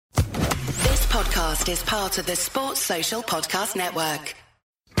podcast is part of the Sports Social Podcast Network.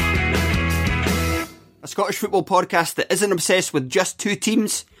 A Scottish football podcast that isn't obsessed with just two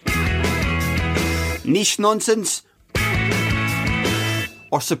teams, niche nonsense,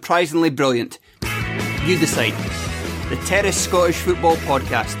 or surprisingly brilliant. You decide. The Terrace Scottish Football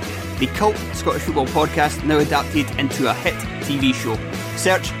Podcast. The cult Scottish football podcast now adapted into a hit TV show.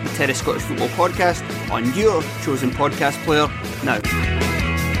 Search the Terrace Scottish Football Podcast on your chosen podcast player now.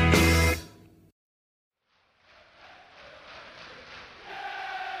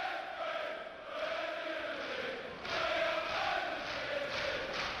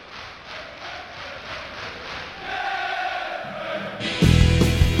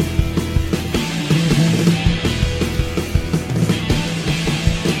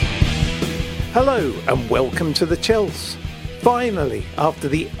 Hello and welcome to the Chels. Finally, after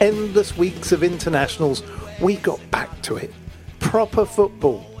the endless weeks of internationals, we got back to it. Proper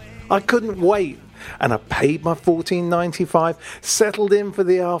football. I couldn't wait, and I paid my $14.95, settled in for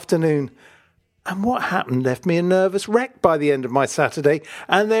the afternoon. And what happened left me a nervous wreck by the end of my Saturday,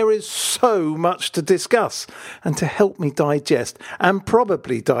 and there is so much to discuss. And to help me digest and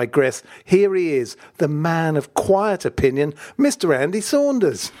probably digress, here he is, the man of quiet opinion, Mr. Andy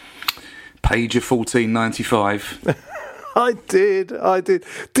Saunders. Paid your $14.95. I did. I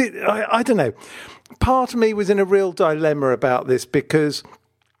don't know. Part of me was in a real dilemma about this because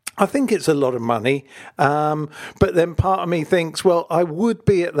I think it's a lot of money. But then part of me thinks, well, I would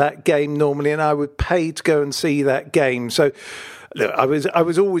be at that game normally and I would pay to go and see that game. So look, I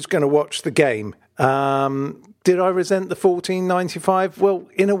was always going to watch the game. Did I resent the $14.95? Well,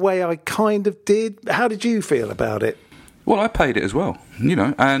 in a way I kind of did. How did you feel about it? Well, I paid it as well, you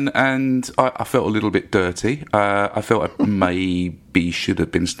know, and I felt a little bit dirty. I felt I maybe should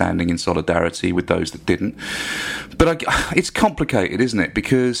have been standing in solidarity with those that didn't. But it's complicated, isn't it?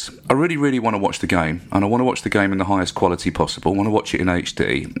 Because I really, really want to watch the game, and I want to watch the game in the highest quality possible. I want to watch it in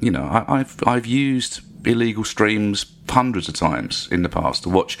HD. You know, I've used illegal streams hundreds of times in the past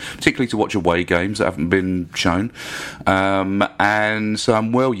particularly to watch away games that haven't been shown, and so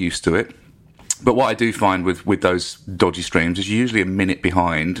I'm well used to it. But what I do find with those dodgy streams is you're usually a minute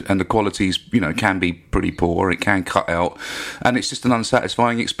behind, and the quality's, you know, can be pretty poor. It can cut out, and it's just an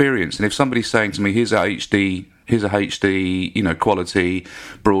unsatisfying experience. And if somebody's saying to me, "Here's a HD, you know, quality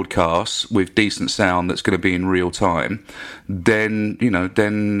broadcast with decent sound that's going to be in real time," then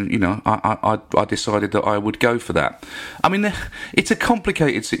I decided that I would go for that. I mean, it's a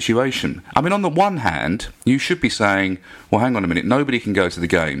complicated situation. I mean, on the one hand, you should be saying, well, hang on a minute, nobody can go to the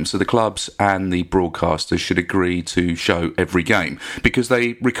game, so the clubs and the broadcasters should agree to show every game, because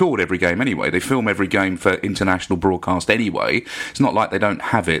they record every game anyway. They film every game for international broadcast anyway. It's not like they don't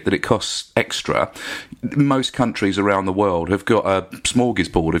have it, that it costs extra. Most countries around the world have got a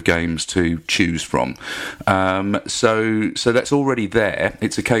smorgasbord of games to choose from. So that's already there.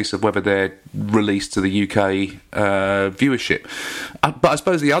 It's a case of whether they're released to the UK viewership. But I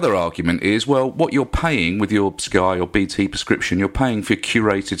suppose the other argument is, well, what you're paying with your Sky or BT prescription, you're paying for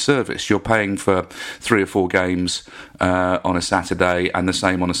curated service. You're paying for 3 or 4 games on a Saturday and the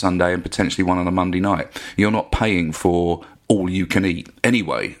same on a Sunday and potentially one on a Monday night. You're not paying for all you can eat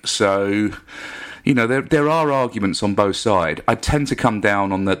anyway. So, you know, there are arguments on both sides. I tend to come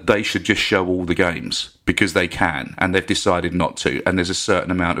down on that they should just show all the games because they can, and they've decided not to, and there's a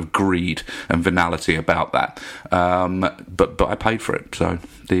certain amount of greed and venality about that. But I paid for it, so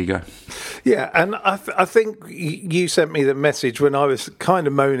there you go. Yeah, and I think you sent me the message when I was kind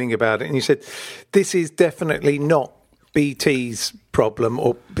of moaning about it, and you said, this is definitely not BT's problem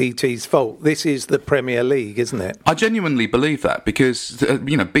or BT's fault. This is the Premier League, isn't it? I genuinely believe that because,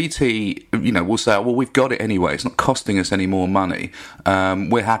 BT, will say, well, we've got it anyway. It's not costing us any more money.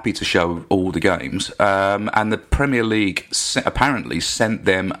 We're happy to show all the games. And the Premier League apparently sent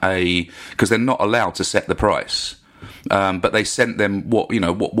them because they're not allowed to set the price. But they sent them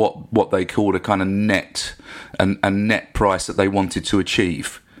what they called a kind of net price that they wanted to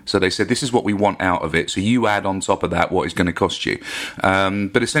achieve. So they said, this is what we want out of it. So you add on top of that what it's going to cost you.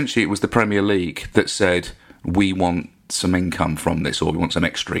 But essentially it was the Premier League that said, we want some income from this, or we want some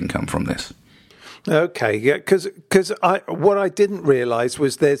extra income from this. Okay, yeah, because what I didn't realise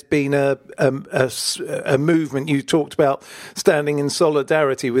was there's been a movement. You talked about standing in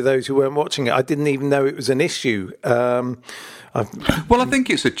solidarity with those who weren't watching it. I didn't even know it was an issue. Well, I think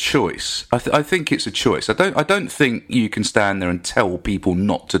it's a choice. I think it's a choice. I don't think you can stand there and tell people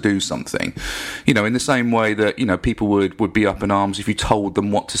not to do something. In the same way that people would be up in arms if you told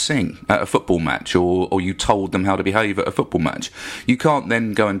them what to sing at a football match, or you told them how to behave at a football match. You can't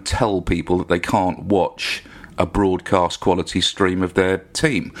then go and tell people that they can't watch a broadcast quality stream of their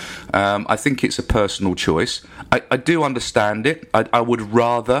team. I think it's a personal choice. I do understand it. I would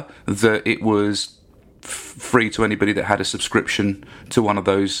rather that it was free to anybody that had a subscription to one of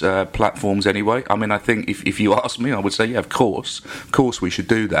those platforms anyway. I mean, I think if you ask me, I would say, yeah, of course we should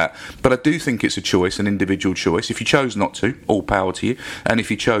do that. But I do think it's a choice, an individual choice. If you chose not to, all power to you. And if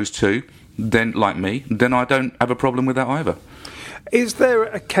you chose to, then, like me, then I don't have a problem with that either. Is there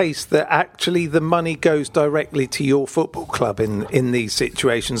a case that actually the money goes directly to your football club in these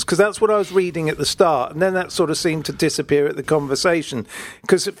situations? Because that's what I was reading at the start, and then that sort of seemed to disappear at the conversation.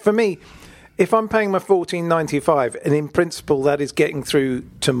 Because for me, if I'm paying my $14.95 and in principle that is getting through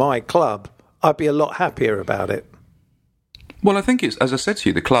to my club, I'd be a lot happier about it. Well, I think it's, as I said to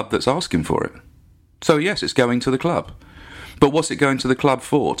you, the club that's asking for it. So yes, it's going to the club. But what's it going to the club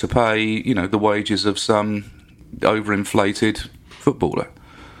for? To pay, the wages of some overinflated footballer?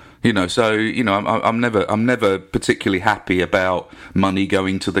 I'm never particularly happy about money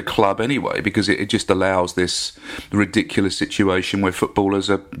going to the club anyway, because it just allows this ridiculous situation where footballers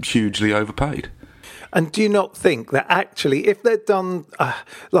are hugely overpaid. And do you not think that actually, if they'd done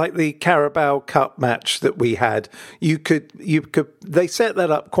like the Carabao Cup match that we had, they set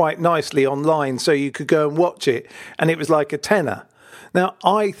that up quite nicely online so you could go and watch it, and it was like a tenner. Now,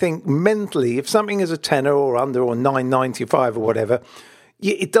 I think mentally, if something is a tenner or under or $9.95 or whatever,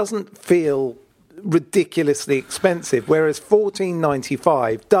 it doesn't feel ridiculously expensive, whereas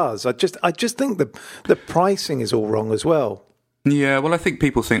 $14.95 does. I just think the pricing is all wrong as well. Yeah, well, I think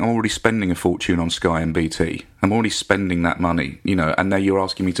people think I'm already spending a fortune on Sky and BT. I'm already spending that money, and now you're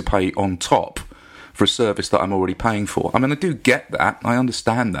asking me to pay on top for a service that I'm already paying for. I mean, I do get that. I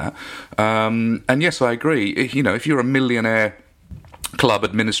understand that. And yes, I agree. If you're a millionaire club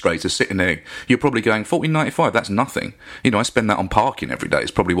administrator sitting there, you're probably going, $14.95, that's nothing. I spend that on parking every day,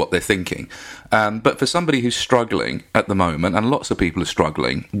 is probably what they're thinking. But for somebody who's struggling at the moment, and lots of people are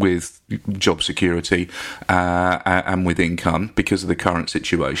struggling with job security and with income because of the current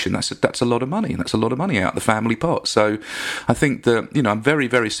situation, that's a lot of money. That's a lot of money out of the family pot. So I think that, I'm very,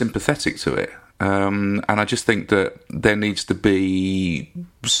 very sympathetic to it. And I just think that there needs to be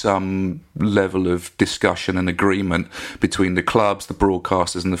some level of discussion and agreement between the clubs, the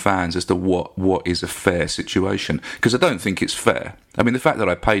broadcasters and the fans as to what is a fair situation. Because I don't think it's fair. I mean, the fact that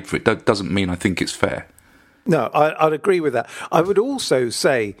I paid for it doesn't mean I think it's fair. No, I'd agree with that. I would also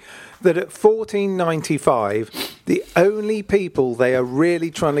say that at $14.95, the only people they are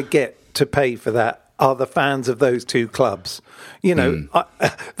really trying to get to pay for that are the fans of those two clubs.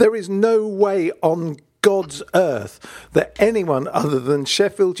 There is no way on God's earth that anyone other than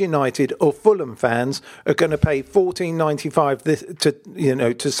Sheffield United or Fulham fans are going to pay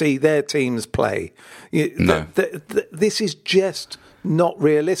 $14.95 to see their teams play. No. This is just not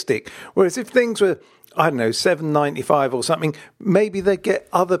realistic. Whereas if things were, I don't know, $7.95 or something, maybe they'd get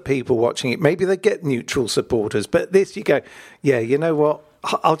other people watching it. Maybe they'd get neutral supporters. But this, you go, yeah, you know what?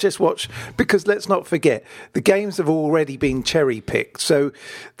 I'll just watch, because let's not forget, the games have already been cherry-picked. So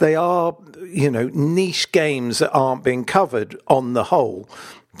they are, niche games that aren't being covered on the whole.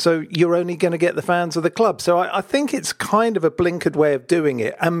 So you're only going to get the fans of the club. So I think it's kind of a blinkered way of doing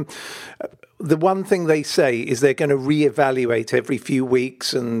it. The one thing they say is they're going to reevaluate every few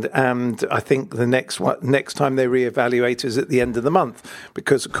weeks, and I think the next time they reevaluate is at the end of the month,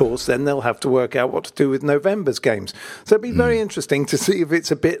 because of course then they'll have to work out what to do with November's games. So it'd be very interesting to see if it's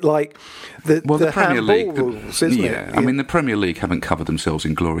a bit like the Premier League rules, isn't it? I mean, the Premier League haven't covered themselves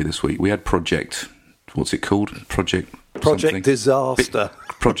in glory this week. We had what's it called? Project Disaster.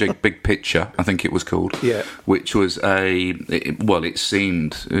 Project Big Picture, I think it was called. Yeah. Which was it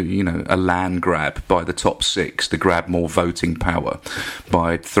seemed, a land grab by the top six to grab more voting power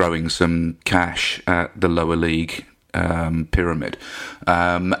by throwing some cash at the lower league pyramid.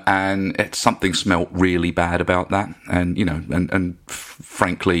 And something smelt really bad about that. And, and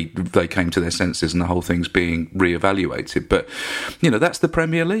frankly, they came to their senses and the whole thing's being reevaluated. But, that's the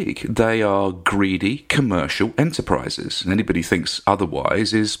Premier League. They are greedy commercial enterprises. And anybody thinks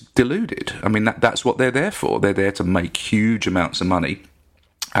otherwise is deluded. I mean, that's what they're there for. They're there to make huge amounts of money.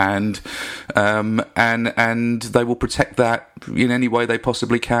 And they will protect that in any way they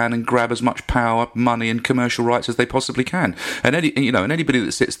possibly can and grab as much power, money, and commercial rights as they possibly can. And anybody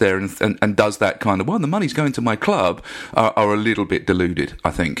that sits there and does that kind of, well, the money's going to my club, are a little bit deluded,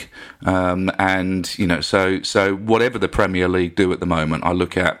 I think. So whatever the Premier League do at the moment, I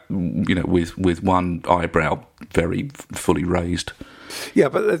look at with one eyebrow very fully raised. Yeah,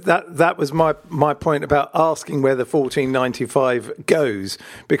 but that was my point about asking where the 14.95 goes,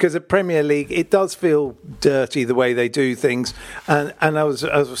 because at Premier League it does feel dirty the way they do things, and I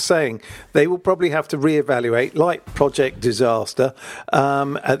was saying they will probably have to reevaluate, like Project Disaster,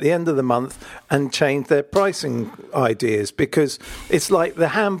 at the end of the month and change their pricing ideas, because it's like the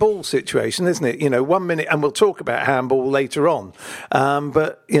handball situation, isn't it? 1 minute, and we'll talk about handball later on,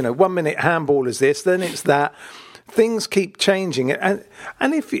 but 1 minute handball is this, then it's that. Things keep changing, and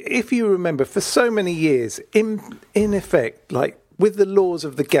if you remember, for so many years, in effect, like with the laws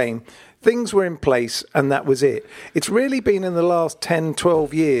of the game, things were in place and that was it. It's really been in the last 10,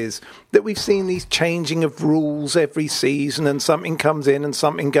 12 years that we've seen these changing of rules every season, and something comes in and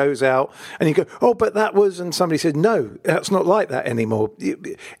something goes out, and you go, oh, but that was, and somebody said, no, that's not like that anymore.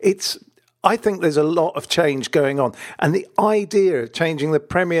 I think there's a lot of change going on, and the idea of changing the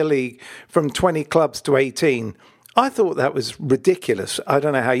Premier League from 20 clubs to 18, I thought that was ridiculous. I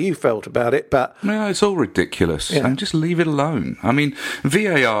don't know how you felt about it, but... No, it's all ridiculous. Yeah. And just leave it alone. I mean,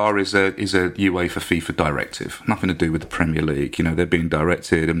 VAR is a UEFA FIFA directive. Nothing to do with the Premier League. They're being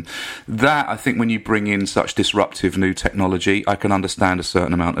directed. And that, I think, when you bring in such disruptive new technology, I can understand a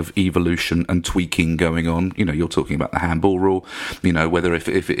certain amount of evolution and tweaking going on. You're talking about the handball rule, whether if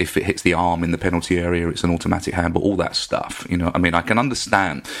it hits the arm in the penalty area, it's an automatic handball, all that stuff. I mean, I can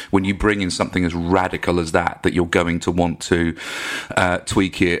understand when you bring in something as radical as that you're going to want to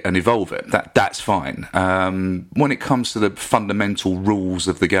tweak it and evolve it. That's fine. When it comes to the fundamental rules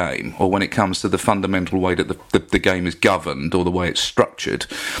of the game, or when it comes to the fundamental way that the game is governed, or the way it's structured,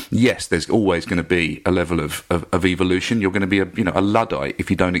 yes, there's always going to be a level of evolution. You're going to be a Luddite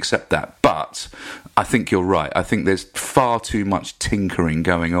if you don't accept that. But I think you're right. I think there's far too much tinkering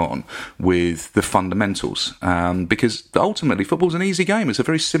going on with the fundamentals, because ultimately football's an easy game. It's a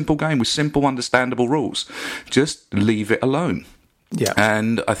very simple game with simple, understandable rules. Just leave it alone. Yeah.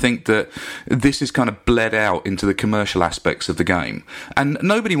 And I think that this is kind of bled out into the commercial aspects of the game. And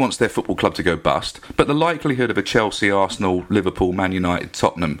nobody wants their football club to go bust, but the likelihood of a Chelsea, Arsenal, Liverpool, Man United,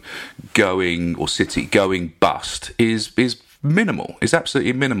 Tottenham or City going bust is minimal. It's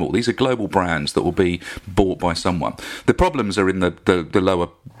absolutely minimal. These are global brands that will be bought by someone. The problems are in the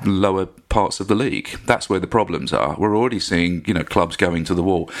lower parts of the league. That's where the problems are. We're already seeing clubs going to the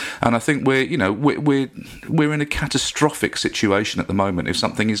wall, and I think we're in a catastrophic situation at the moment if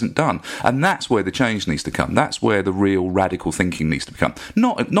something isn't done. And that's where the change needs to come. That's where the real radical thinking needs to come.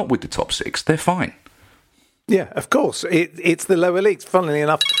 Not with the top six. They're fine. Yeah, of course. It's the lower leagues. Funnily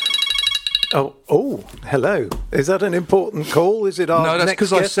enough. Oh, hello. Is that an important call? Is it our No, that's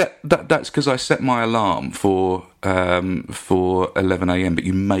next because guest? That's because I set my alarm for 11 a.m. But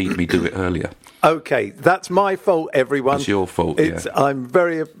you made me do it earlier. Okay, that's my fault, everyone. It's your fault. I'm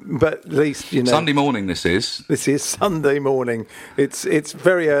very, but at least Sunday morning. This is Sunday morning. It's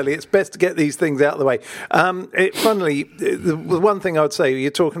very early. It's best to get these things out of the way. Funnily, the one thing I would say,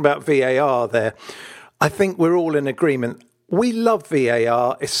 you're talking about VAR there. I think we're all in agreement. We love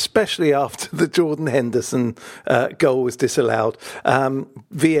VAR, especially after the Jordan Henderson goal was disallowed.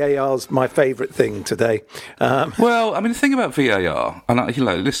 VAR's my favourite thing today. Well, I mean, the thing about VAR, and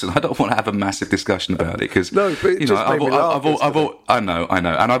listen, I don't want to have a massive discussion about it because no, but it just made me laugh. I know, and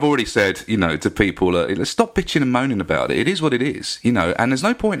I've already said, to people, let's stop bitching and moaning about it. It is what it is, and there's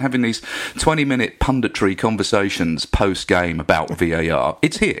no point having these 20-minute punditry conversations post game about VAR.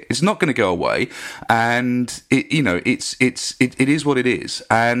 It's here. It's not going to go away, and it is what it is.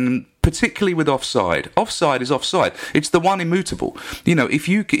 And particularly with offside is offside. It's the one immutable.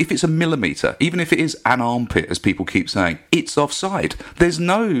 If it's a millimetre, even if it is an armpit, as people keep saying, it's offside. There's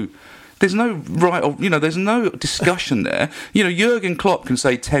no right, or there's no discussion there. Jurgen Klopp can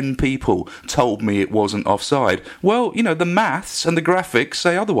say 10 people told me it wasn't offside. Well, the maths and the graphics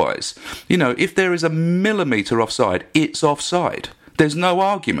say otherwise. If there is a millimetre offside, it's offside. There's no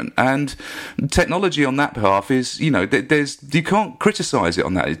argument, and technology on that behalf is, you can't criticise it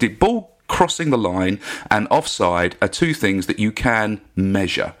on that. The ball crossing the line and offside are two things that you can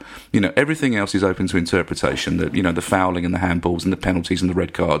measure. Everything else is open to interpretation. The fouling and the handballs and the penalties and the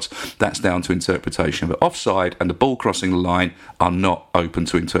red cards, that's down to interpretation. But offside and the ball crossing the line are not open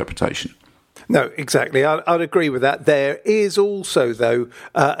to interpretation. No, exactly. I'd agree with that. There is also, though,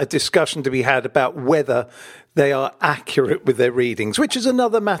 a discussion to be had about whether they are accurate with their readings, which is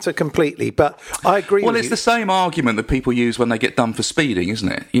another matter completely. But I agree with you. Well, it's the same argument that people use when they get done for speeding, isn't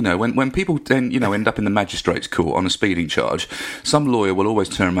it? You know, when people then, end up in the magistrate's court on a speeding charge, some lawyer will always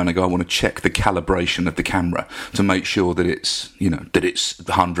turn around and go, I want to check the calibration of the camera to make sure that it's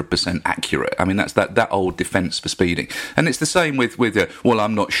 100% accurate. I mean, that's that old defence for speeding. And it's the same with well,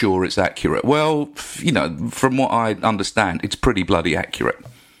 I'm not sure it's accurate. Well, from what I understand, it's pretty bloody accurate.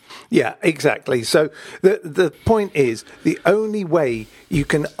 Yeah, exactly. So the point is, the only way you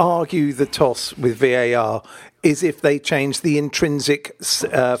can argue the toss with VAR is if they change the intrinsic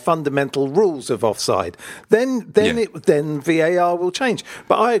fundamental rules of offside. Then VAR will change.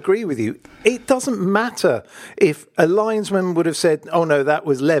 But I agree with you. It doesn't matter if a linesman would have said, oh no, that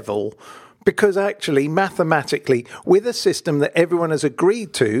was level, because actually, mathematically, with a system that everyone has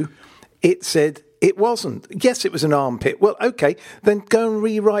agreed to, it said it wasn't. Yes, it was an armpit. Well, okay, then go and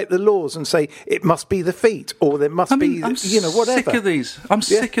rewrite the laws and say it must be the feet, or there must be, whatever. I'm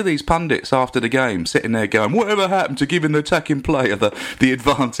sick of these pundits after the game sitting there going, whatever happened to giving the attacking player the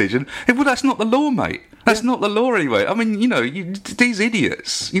advantage? And well, that's not the law, mate. That's not the law anyway. I mean, these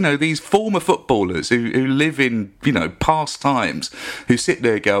idiots, these former footballers who live in, past times, who sit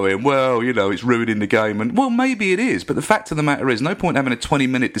there going, well, it's ruining the game. And, well, maybe it is. But the fact of the matter is, no point having a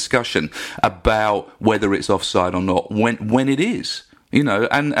 20-minute discussion about whether it's offside or not when it is.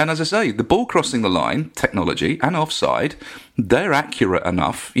 And as I say, the ball crossing the line, technology, and offside, they're accurate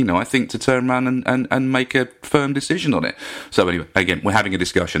enough, I think, to turn around and make a firm decision on it. So anyway, again, we're having a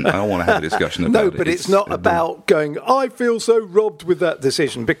discussion. I don't want to have a discussion about it. No, but it's not about going, I feel so robbed with that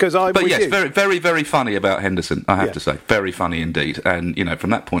decision, because I'm with you. Very, very, very funny about Henderson, I have to say. Very funny indeed. And, from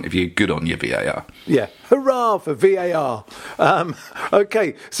that point of view, good on you, VAR. Yeah. Hurrah for VAR.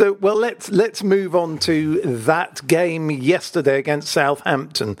 Okay, so, well, let's move on to that game yesterday against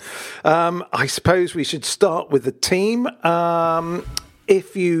Southampton. I suppose we should start with the team.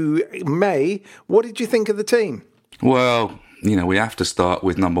 If you may, what did you think of the team? Well, we have to start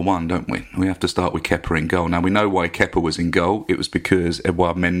with number one, don't we? We have to start with Kepa in goal. Now, we know why Kepa was in goal. It was because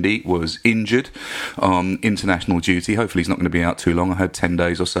Edouard Mendy was injured on international duty. Hopefully he's not going to be out too long. I heard 10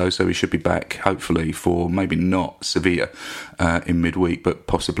 days or so he should be back, hopefully, for maybe not Sevilla in midweek, but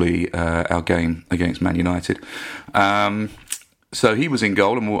possibly our game against Man United. So he was in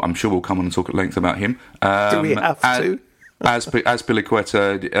goal, and I'm sure we'll come on and talk at length about him. Do we have to? As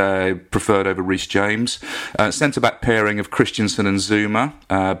Azpilicueta preferred over Reece James. Centre-back pairing of Christensen and Zuma.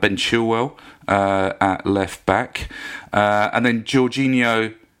 Ben Chilwell at left-back. And then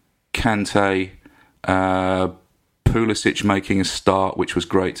Jorginho, Kante, Pulisic making a start, which was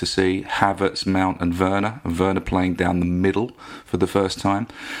great to see. Havertz, Mount and Werner. And Werner playing down the middle for the first time.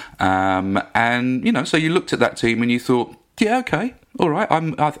 So you looked at that team and you thought, yeah, okay, all right.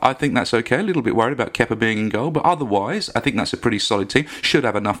 I think that's okay. A little bit worried about Kepa being in goal, but otherwise, I think that's a pretty solid team. Should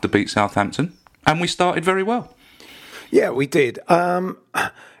have enough to beat Southampton, and we started very well. Yeah, we did.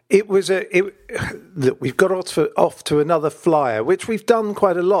 It was look, we've got off to another flyer, which we've done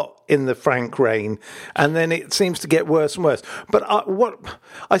quite a lot in the Frank reign, and then it seems to get worse and worse. But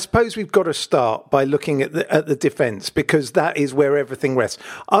I suppose we've got to start by looking at the defence, because that is where everything rests.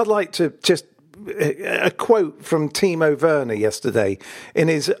 I'd like to just. A quote from Timo Werner yesterday in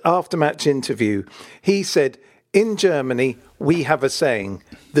his after-match interview. He said, in Germany, we have a saying,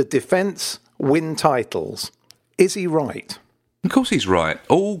 the defence win titles. Is he right? Of course he's right.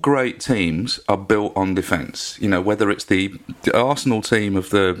 All great teams are built on defence. Whether it's the Arsenal team of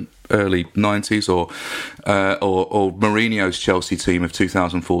the early 90s or Mourinho's Chelsea team of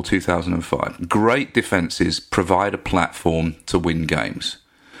 2004, 2005. Great defences provide a platform to win games.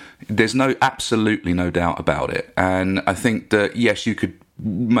 There's absolutely no doubt about it. And I think that, yes, you could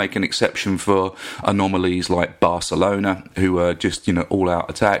make an exception for anomalies like Barcelona, who are just, all-out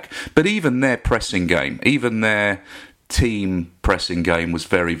attack. But even their pressing game, even their team pressing game was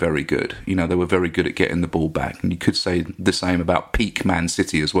very, very good. They were very good at getting the ball back. And you could say the same about peak Man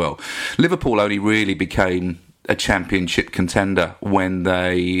City as well. Liverpool only really became a championship contender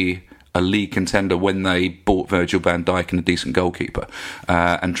a league contender when they bought Virgil van Dijk and a decent goalkeeper.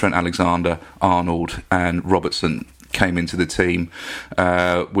 And Trent Alexander-Arnold and Robertson came into the team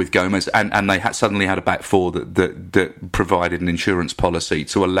with Gomez, and they suddenly had a back four that provided an insurance policy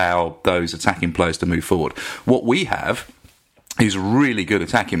to allow those attacking players to move forward. What we have is really good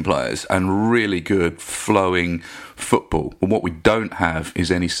attacking players and really good flowing football. And what we don't have is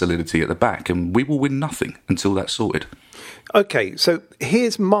any solidity at the back, and we will win nothing until that's sorted. Okay, so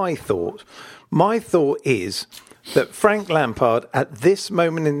here's my thought. My thought is that Frank Lampard, at this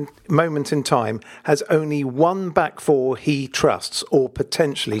moment in time, has only one back four he trusts or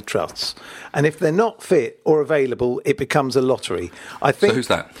potentially trusts. And if they're not fit or available, it becomes a lottery. So who's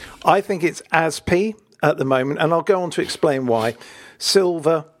that? I think it's Aspi at the moment, and I'll go on to explain why.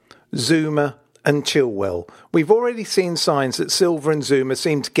 Silva, Zuma and Chilwell. We've already seen signs that Silva and Zuma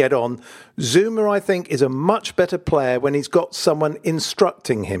seem to get on. Zuma, I think, is a much better player when he's got someone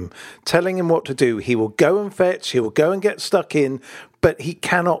instructing him, telling him what to do. He will go and fetch, he will go and get stuck in, but he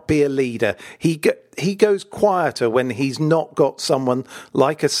cannot be a leader. He goes quieter when he's not got someone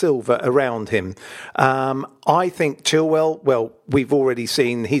like a Silva around him. I think Chilwell, well, we've already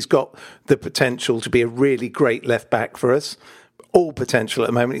seen he's got the potential to be a really great left back for us. All potential at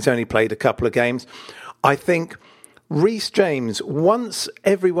the moment. He's only played a couple of games. I think Reece James, once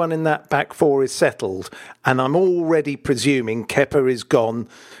everyone in that back four is settled, and I'm already presuming Kepa is gone,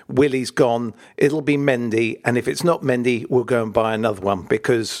 Willie's gone, it'll be Mendy, and if it's not Mendy, we'll go and buy another one,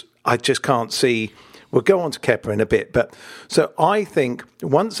 because I just can't see. We'll go on to Kepa in a bit. But so I think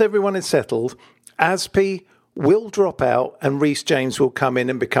once everyone is settled, Aspi will drop out and Reece James will come in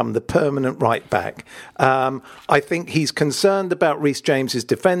and become the permanent right back. I think he's concerned about Reece James's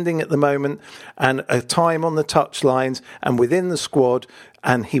defending at the moment and a time on the touchlines and within the squad,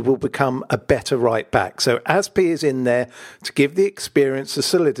 and he will become a better right back. So Aspi is in there to give the experience, the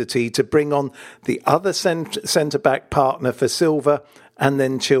solidity, to bring on the other centre-back partner for Silva and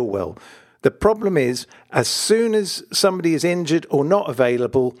then Chilwell. The problem is, as soon as somebody is injured or not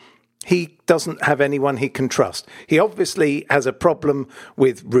available, he doesn't have anyone he can trust. He obviously has a problem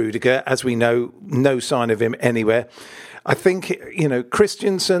with Rudiger, as we know, no sign of him anywhere. I think,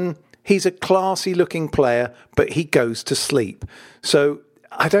 Christensen, he's a classy-looking player, but he goes to sleep. So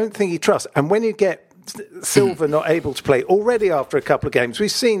I don't think he trusts. And when you get Silva not able to play already after a couple of games, we've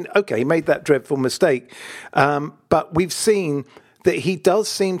seen, okay, he made that dreadful mistake, but we've seen that he does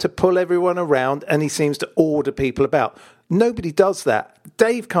seem to pull everyone around and he seems to order people about. Nobody does that.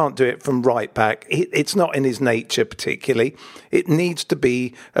 Dave can't do it from right back. It's not in his nature particularly. It needs to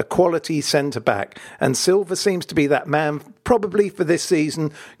be a quality centre-back. And Silva seems to be that man, probably for this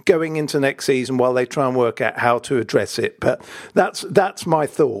season, going into next season while they try and work out how to address it. But that's my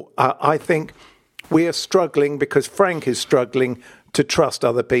thought. I think we are struggling because Frank is struggling to trust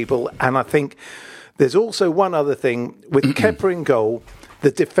other people. And I think there's also one other thing. With Kepa in goal,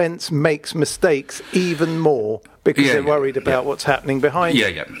 the defence makes mistakes even more because they're worried about what's happening behind you.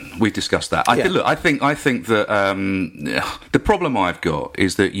 Yeah, we've discussed that. I think that the problem I've got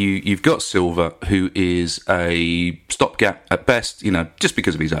is that you've got Silva, who is a stopgap at best, just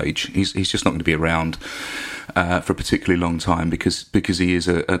because of his age. He's just not going to be around for a particularly long time because he is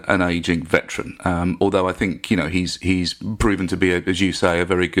an ageing veteran. Although I think he's proven to be, as you say, a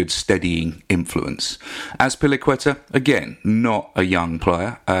very good steadying influence. Azpilicueta, again, not a young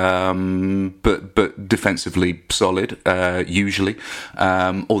player, but defensively solid usually.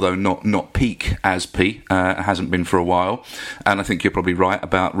 Although not peak Aspi, hasn't been for a while. And I think you're probably right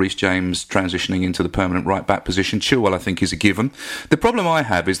about Reece James transitioning into the permanent right back position. Chilwell, I think, is a given. The problem I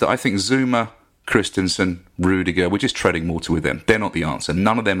have is that I think Zuma, Christensen, Rudiger, we're just treading water with them. They're not the answer.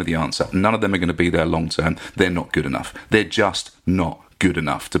 None of them are the answer. None of them are going to be there long term. They're not good enough. They're just not good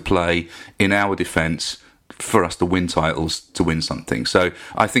enough to play in our defence for us to win titles, to win something. So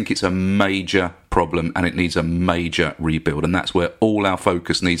I think it's a major problem and it needs a major rebuild, and that's where all our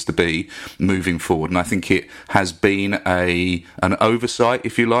focus needs to be moving forward. And I think it has been an oversight,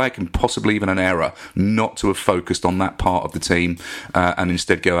 if you like, and possibly even an error not to have focused on that part of the team and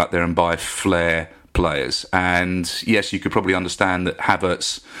instead go out there and buy flair players. And yes, you could probably understand that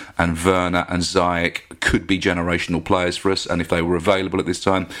Havertz and Werner and Ziyech could be generational players for us, and if they were available at this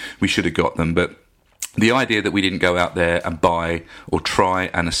time, we should have got them. But the idea that we didn't go out there and buy or try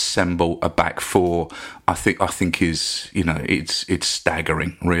and assemble a back four, I think is, it's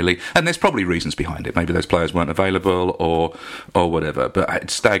staggering, really. And there's probably reasons behind it. Maybe those players weren't available or whatever. But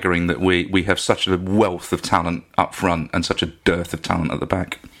it's staggering that we have such a wealth of talent up front and such a dearth of talent at the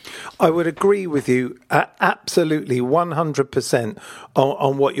back. I would agree with you absolutely 100%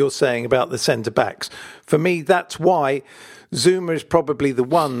 on what you're saying about the centre-backs. For me, that's why Zuma is probably the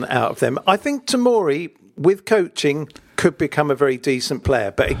one out of them. I think Tomori, with coaching, could become a very decent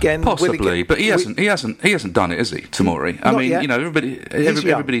player. But again, possibly, but he hasn't done it, has he, Tomori? I mean, yet.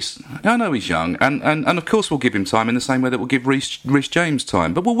 Everybody's. I know he's young, and of course we'll give him time in the same way that we'll give Reece James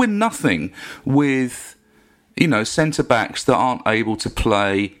time. But we'll win nothing with centre-backs that aren't able to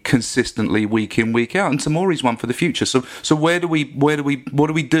play consistently week in, week out. And Tomori's one for the future. So what do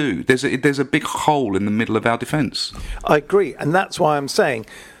we do? There's a big hole in the middle of our defence. I agree. And that's why I'm saying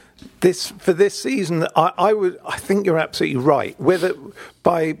For this season, I think you're absolutely right. Whether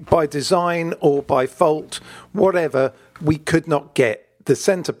by design or by fault, whatever, we could not get the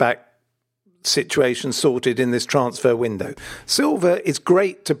centre-back situation sorted in this transfer window. Silva is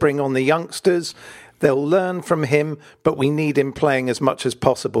great to bring on the youngsters. They'll learn from him, but we need him playing as much as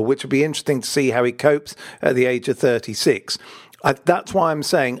possible, which will be interesting to see how he copes at the age of 36. That's why I'm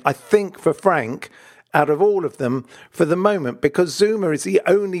saying I think for Frank, out of all of them, for the moment, because Zuma is the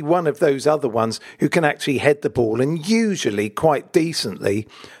only one of those other ones who can actually head the ball, and usually quite decently,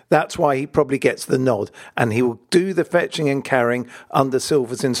 that's why he probably gets the nod, and he will do the fetching and carrying under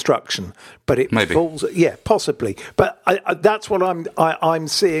Silva's instruction. But it falls, possibly. But that's what I'm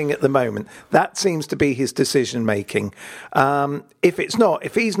seeing at the moment. That seems to be his decision making. If he's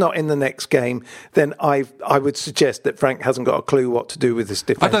not in the next game, then I would suggest that Frank hasn't got a clue what to do with this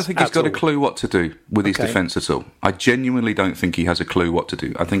defence. I don't think he's got a clue what to do with his defence at all. I genuinely don't think he has a clue what to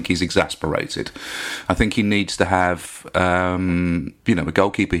do. I think he's exasperated. I think he needs to have a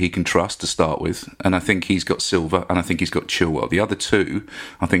goalkeeper he can trust to start with, and I think he's got Silva and I think he's got Chilwell. The other two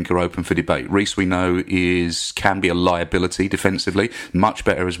I think are open for debate. Reece, we know, can be a liability defensively, much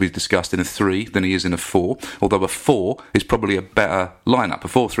better, as we've discussed, in a 3 than he is in a 4, although a 4 is probably a better lineup. A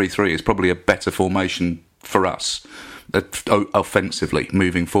 4-3-3 is probably a better formation for us offensively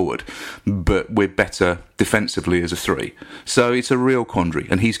moving forward, but we're better defensively as a 3. So it's a real quandary,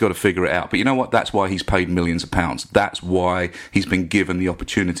 and he's got to figure it out. But you know what? That's why he's paid millions of pounds. That's why he's been given the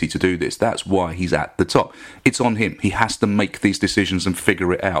opportunity to do this. That's why he's at the top. It's on him. He has to make these decisions and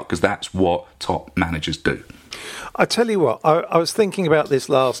figure it out, because that's what top managers do. I tell you what, I was thinking about this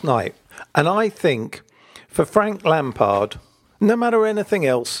last night, and I think for Frank Lampard, no matter anything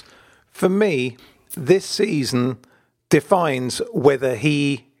else, for me, this season defines whether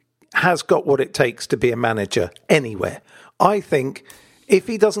he has got what it takes to be a manager anywhere. I think if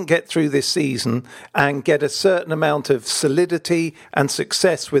he doesn't get through this season and get a certain amount of solidity and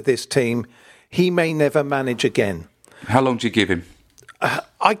success with this team, he may never manage again. How long do you give him?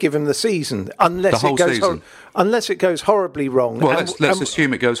 I give him the season, unless it goes horribly wrong. Well, let's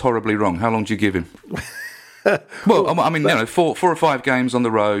assume it goes horribly wrong. How long do you give him? Well, I mean, 4 or 5 games on the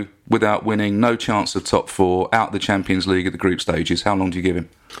row without winning, no chance of top 4, out the Champions League at the group stages. How long do you give him?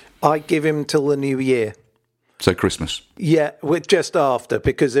 I give him till the new year. So Christmas? Yeah, we're just after,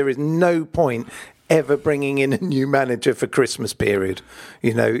 because there is no point ever bringing in a new manager for Christmas period.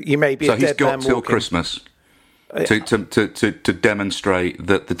 You know, you may be a dead man walking. So he's got till Christmas to demonstrate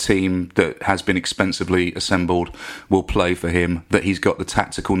that the team that has been expensively assembled will play for him, that he's got the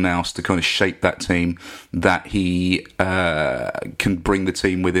tactical nous to kind of shape that team, that he can bring the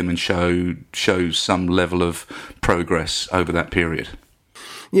team with him and show some level of progress over that period.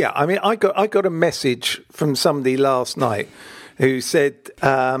 Yeah, I mean, I got a message from somebody last night who said,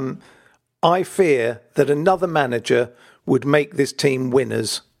 I fear that another manager would make this team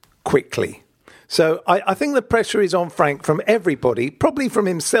winners quickly. So I think the pressure is on Frank from everybody, probably from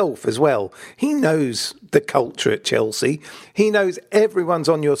himself as well. He knows the culture at Chelsea. He knows everyone's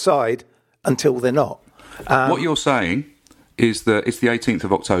on your side until they're not. What you're saying is that it's the 18th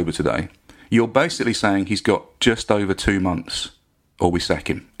of October today. You're basically saying he's got just over 2 months, or we sack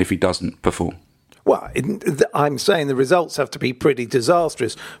him if he doesn't perform. Well, I'm saying the results have to be pretty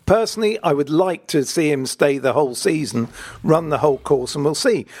disastrous. Personally, I would like to see him stay the whole season, run the whole course, and we'll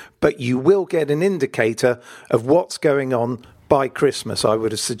see. But you will get an indicator of what's going on by Christmas, I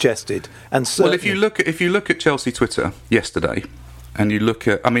would have suggested. And well, if you look at Chelsea Twitter yesterday, and you look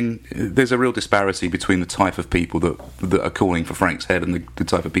at, I mean, there's a real disparity between the type of people that are calling for Frank's head and the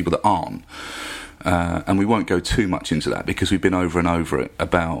type of people that aren't. And we won't go too much into that, because we've been over and over it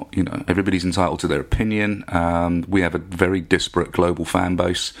about, everybody's entitled to their opinion. We have a very disparate global fan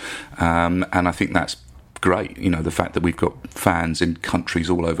base, and I think that's great. The fact that we've got fans in countries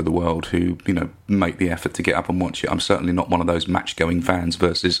all over the world who, make the effort to get up and watch it. I'm certainly not one of those match-going fans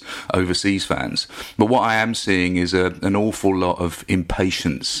versus overseas fans. But what I am seeing is an awful lot of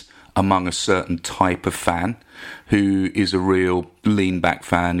impatience among a certain type of fan who is a real lean-back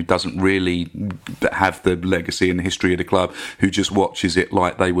fan, who doesn't really have the legacy and the history of the club, who just watches it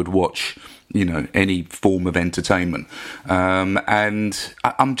like they would watch, any form of entertainment. And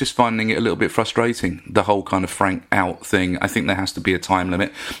I'm just finding it a little bit frustrating, the whole kind of Frank out thing. I think there has to be a time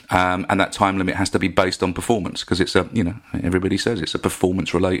limit, and that time limit has to be based on performance, because it's everybody says it's a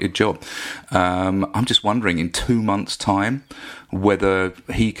performance-related job. I'm just wondering, in 2 months' time, whether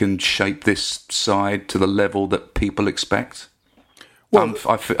he can shape this side to the level that people expect. Well,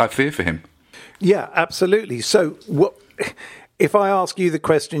 I fear for him. Yeah, absolutely. So if I ask you the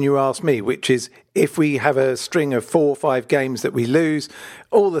question you asked me, which is if we have a string of 4 or 5 games that we lose,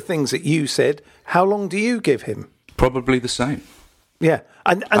 all the things that you said, how long do you give him? Probably the same. Yeah,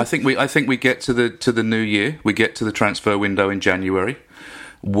 and I think we get to the new year. We get to the transfer window in January,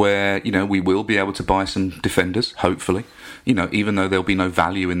 where we will be able to buy some defenders. Hopefully, even though there'll be no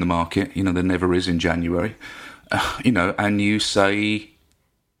value in the market, there never is in January. And you say,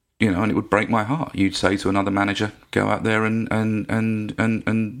 and it would break my heart. You'd say to another manager, go out there and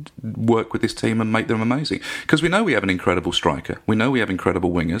work with this team and make them amazing. Because we know we have an incredible striker. We know we have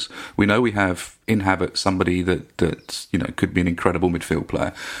incredible wingers. We know we have in Havertz somebody that could be an incredible midfield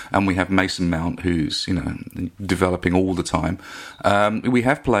player. And we have Mason Mount, who's, developing all the time. We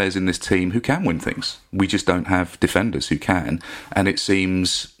have players in this team who can win things. We just don't have defenders who can. And it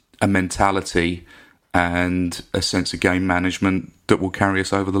seems a mentality and a sense of game management that will carry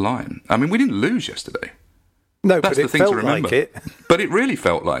us over the line. I mean, we didn't lose yesterday. No, that's but the thing to remember. Like it. But it really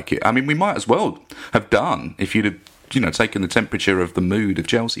felt like it. I mean, we might as well have done if you'd have, taken the temperature of the mood of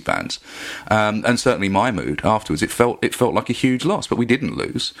Chelsea fans, and certainly my mood afterwards. It felt like a huge loss, but we didn't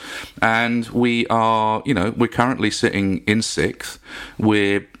lose, and we are, we're currently sitting in 6th.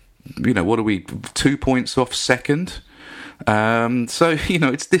 We're, what are we? 2 points off second. So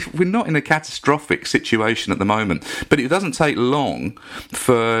we're not in a catastrophic situation at the moment, but it doesn't take long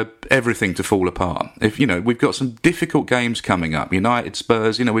for everything to fall apart. If we've got some difficult games coming up, United,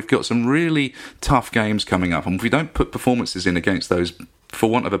 Spurs, we've got some really tough games coming up, and if we don't put performances in against those, for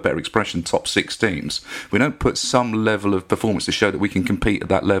want of a better expression, top 6 teams, we don't put some level of performance to show that we can compete at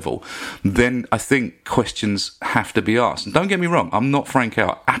that level, then I think questions have to be asked. And don't get me wrong, I'm not Frank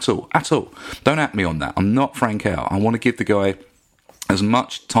out at all. Don't at me on that. I'm not Frank out. I want to give the guy as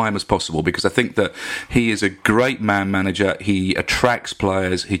much time as possible, because I think that he is a great man manager. He attracts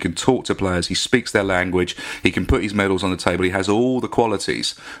players, he can talk to players, he speaks their language, he can put his medals on the table, he has all the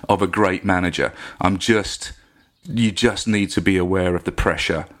qualities of a great manager. You just need to be aware of the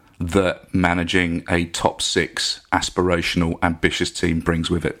pressure that managing a top 6 aspirational, ambitious team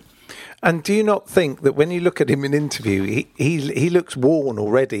brings with it. And do you not think that when you look at him in interview, he looks worn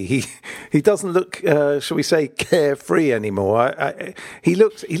already? He doesn't look, shall we say, carefree anymore. He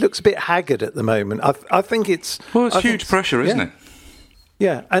looks a bit haggard at the moment. I think it's huge pressure, isn't it?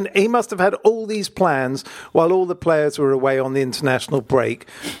 Yeah, and he must have had all these plans while all the players were away on the international break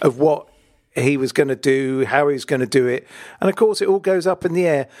of what he was going to do, how he was going to do it. And of course, it all goes up in the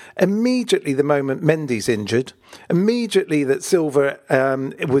air. Immediately, the moment Mendy's injured, immediately that Silva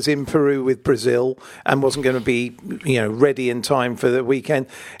was in Peru with Brazil and wasn't going to be, ready in time for the weekend,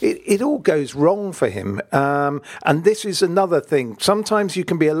 it all goes wrong for him. And this is another thing. Sometimes you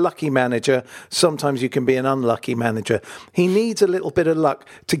can be a lucky manager, sometimes you can be an unlucky manager. He needs a little bit of luck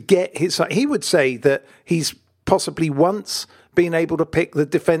to get his... He would say that he's possibly once been able to pick the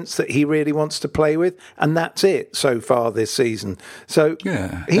defence that he really wants to play with, and that's it so far this season. So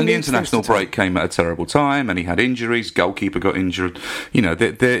yeah, and the international break came at a terrible time, and he had injuries. Goalkeeper got injured.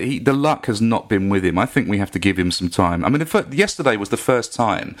 The luck has not been with him. I think we have to give him some time. I mean, yesterday was the first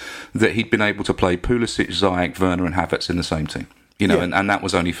time that he'd been able to play Pulisic, Ziyech, Werner, and Havertz in the same team. And that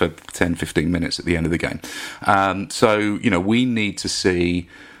was only for 10, 15 minutes at the end of the game. So we need to see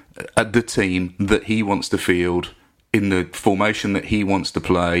the team that he wants to field, in the formation that he wants to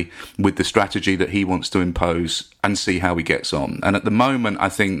play, with the strategy that he wants to impose, and see how he gets on. And at the moment, I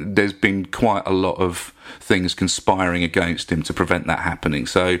think there's been quite a lot of things conspiring against him to prevent that happening.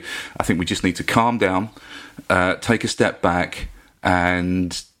 So I think we just need to calm down, take a step back,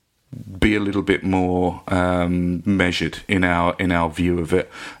 and be a little bit more measured in our view of it.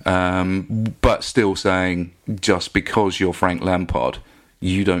 But still saying, just because you're Frank Lampard,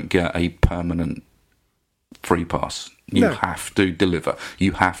 you don't get a permanent free pass. You have to deliver.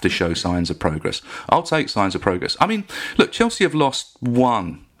 You have to show signs of progress. I'll take signs of progress. I mean, look, Chelsea have lost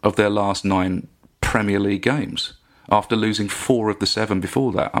 1 of their last 9 Premier League games after losing 4 of the 7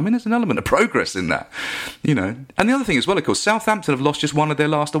 before that. I mean, there's an element of progress in that, And the other thing as well, of course, Southampton have lost just 1 of their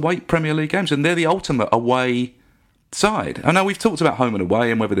last away Premier League games, and they're the ultimate away side. I know we've talked about home and away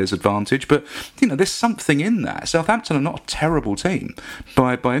and whether there's advantage, but there's something in that. Southampton are not a terrible team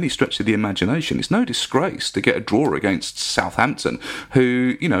by any stretch of the imagination. It's no disgrace to get a draw against Southampton,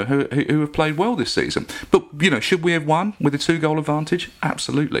 who have played well this season. But should we have won with a 2-goal advantage?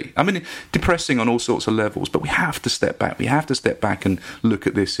 Absolutely. I mean, depressing on all sorts of levels, but we have to step back. We have to step back and look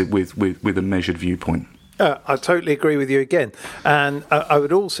at this with a measured viewpoint. I totally agree with you again. And I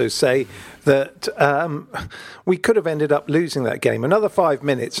would also say that we could have ended up losing that game. Another 5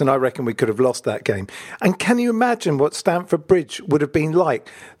 minutes, and I reckon we could have lost that game. And can you imagine what Stamford Bridge would have been like?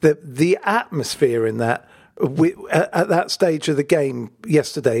 The atmosphere in that at that stage of the game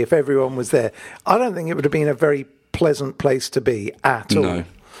yesterday, if everyone was there, I don't think it would have been a very pleasant place to be at all.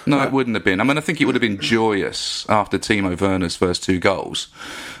 No, it wouldn't have been. I mean, I think it would have been joyous after Timo Werner's first 2 goals.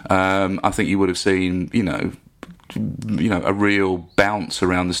 I think you would have seen, a real bounce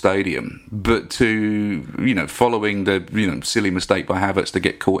around the stadium. But to, following the, silly mistake by Havertz to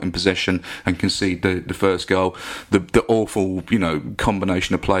get caught in possession and concede the first goal, the awful,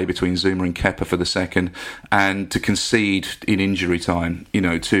 combination of play between Zouma and Kepa for the second, and to concede in injury time,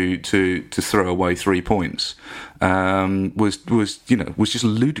 to throw away 3 points, was just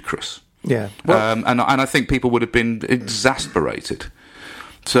ludicrous. Yeah. Well, and I think people would have been exasperated.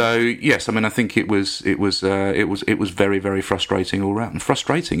 So yes, I mean, I think it was very, very frustrating all round. And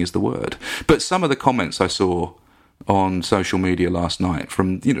frustrating is the word. But some of the comments I saw on social media last night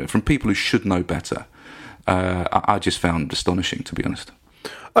from people who should know better, I just found astonishing, to be honest.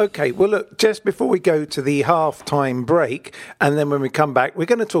 OK, well, look, just before we go to the half-time break, and then when we come back, we're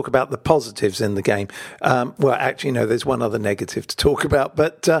going to talk about the positives in the game. Well, actually, no, there's one other negative to talk about,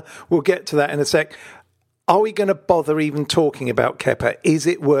 but we'll get to that in a sec. Are we going to bother even talking about Kepa? Is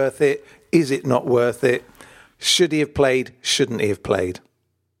it worth it? Is it not worth it? Should he have played? Shouldn't he have played?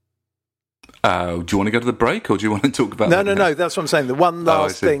 Do you want to go to the break, or do you want to talk about? No. That's what I'm saying. The one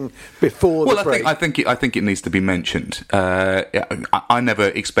last thing before the break. I think it needs to be mentioned. I never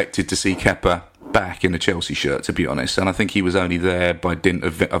expected to see Kepa back in a Chelsea shirt, to be honest, and I think he was only there by dint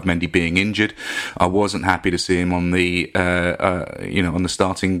of Mendy being injured. I wasn't happy to see him on the on the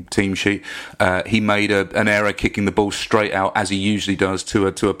starting team sheet. He made an error kicking the ball straight out, as he usually does, to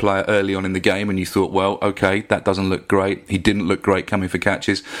a player early on in the game, and you thought, well, okay, that doesn't look great. He didn't look great coming for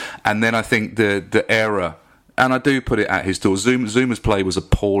catches, and then I think the error. And I do put it at his door. Zuma's play was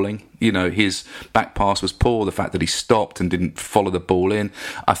appalling. His back pass was poor. The fact that he stopped and didn't follow the ball in,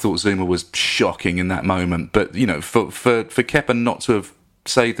 I thought Zouma was shocking in that moment. But for Kepa not to have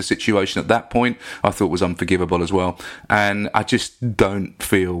saved the situation at that point, I thought was unforgivable as well. And I just don't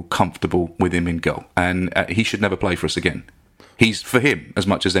feel comfortable with him in goal. And he should never play for us again. He's for him as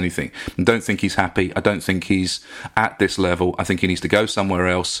much as anything. I don't think he's happy. I don't think he's at this level. I think he needs to go somewhere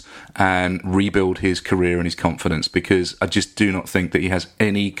else and rebuild his career and his confidence, because I just do not think that he has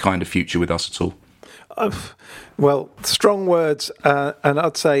any kind of future with us at all. Well, strong words, and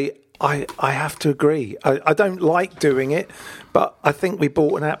I'd say I have to agree. I don't like doing it, but I think we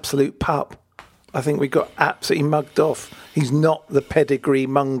bought an absolute pup. I think we got absolutely mugged off. He's not the pedigree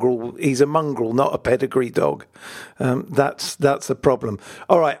mongrel. He's a mongrel, not a pedigree dog. That's the problem.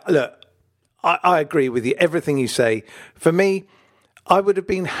 All right, look, I agree with you. Everything you say. For me, I would have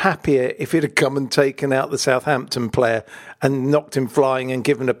been happier if he'd have come and taken out the Southampton player and knocked him flying and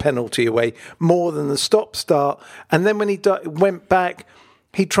given a penalty away, more than the stop-start. And then when he went back,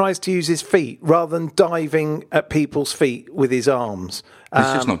 he tries to use his feet rather than diving at people's feet with his arms. He's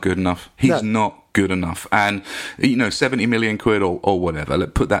just not good enough. He's not good enough. And, 70 million quid or whatever,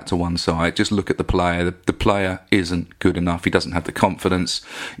 let's put that to one side. Just look at the player. The player isn't good enough. He doesn't have the confidence.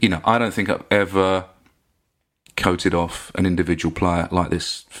 I don't think I've ever coated off an individual player like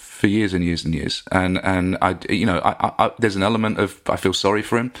this for years and years and years. And I there's an element of I feel sorry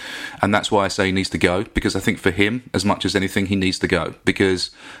for him, and that's why I say he needs to go, because I think for him, as much as anything, he needs to go,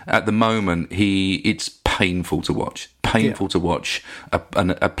 because at the moment it's painful to watch. To watch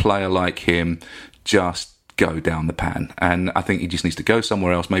a player like him just go down the pan. And I think he just needs to go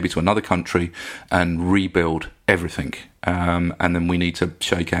somewhere else, maybe to another country, and rebuild everything. And then we need to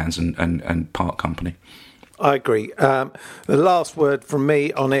shake hands and part company. I agree. The last word from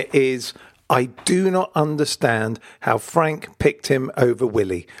me on it is I do not understand how Frank picked him over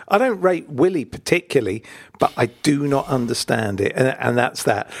Willie. I don't rate Willie particularly, but I do not understand it. And that's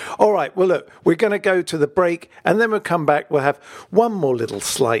that. All right, well, look, we're going to go to the break, and then we'll come back. We'll have one more little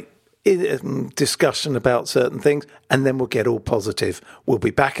slight discussion about certain things, and then we'll get all positive. We'll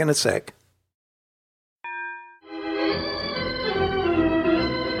be back in a sec.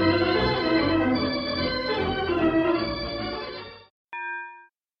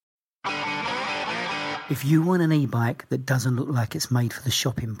 If you want an e-bike that doesn't look like it's made for the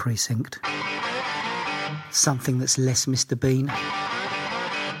shopping precinct, something that's less Mr. Bean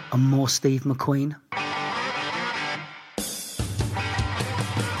and more Steve McQueen,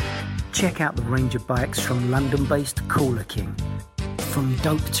 check out the range of bikes from London-based Cooler King. From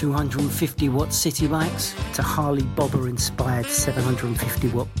dope 250-watt city bikes to Harley Bobber-inspired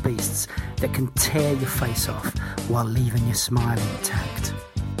 750-watt beasts that can tear your face off while leaving your smile intact.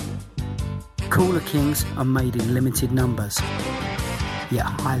 Cooler Kings are made in limited numbers, yet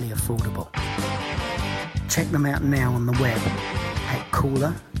highly affordable. Check them out now on the web at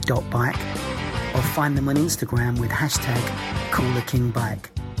cooler.bike or find them on Instagram with hashtag CoolerKingBike.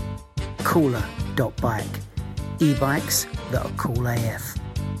 Cooler.bike. E-bikes that are cool AF.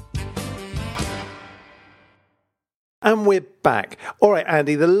 And we're back. All right,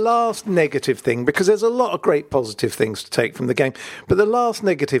 Andy, the last negative thing, because there's a lot of great positive things to take from the game, but the last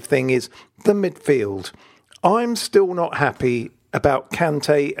negative thing is the midfield. I'm still not happy about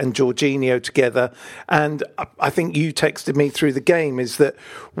Kante and Jorginho together, and I think you texted me through the game, is that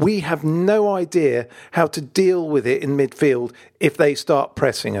we have no idea how to deal with it in midfield if they start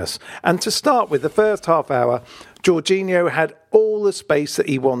pressing us. And to start with, the first half hour, Jorginho had all the space that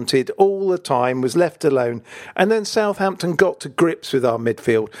he wanted all the time, was left alone, and then Southampton got to grips with our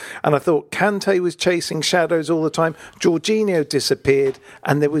midfield. And I thought Kante was chasing shadows all the time, Jorginho disappeared,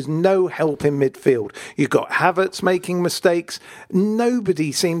 and there was no help in midfield. You got Havertz making mistakes.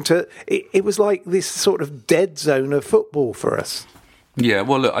 Nobody seemed to... It was like this sort of dead zone of football for us. Yeah,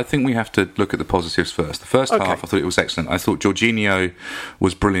 well, look, I think we have to look at the positives first. The first half, I thought it was excellent. I thought Jorginho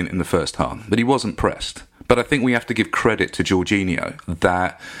was brilliant in the first half, but he wasn't pressed. But I think we have to give credit to Jorginho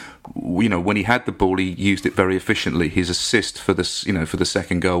that, you know, when he had the ball, he used it very efficiently. His assist for this, you know, for the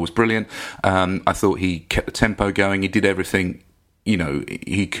second goal was brilliant. I thought he kept the tempo going. He did everything, you know,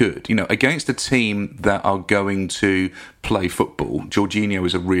 he could. You know, against a team that are going to play football, Jorginho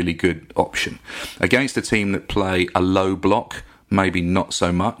is a really good option. Against a team that play a low block, maybe not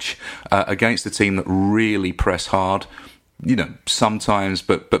so much. Against a team that really press hard, you know, sometimes,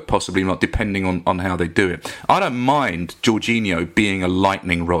 but possibly not, depending on how they do it. I don't mind Jorginho being a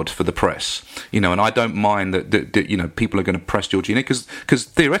lightning rod for the press, you know, and I don't mind that you know, people are going to press Jorginho because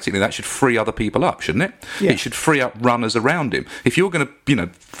theoretically that should free other people up, shouldn't it? Yeah. It should free up runners around him. If you're going to, you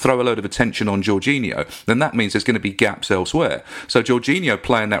know, throw a load of attention on Jorginho, then that means there's going to be gaps elsewhere. So Jorginho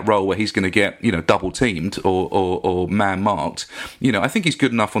playing that role where he's going to get, you know, double teamed or man marked, you know, I think he's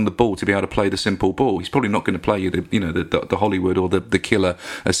good enough on the ball to be able to play the simple ball. He's probably not going to play you the Hollywood or the killer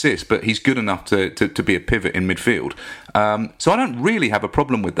assist, but he's good enough to be a pivot in midfield. So I don't really have a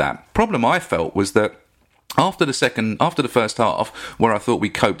problem with that. Problem I felt was that after the first half, where I thought we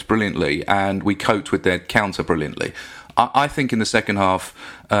coped brilliantly and we coped with their counter brilliantly, I think in the second half,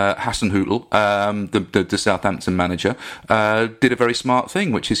 Hasenhüttl, the Southampton manager, did a very smart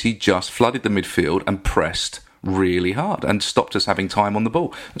thing, which is he just flooded the midfield and pressed really hard and stopped us having time on the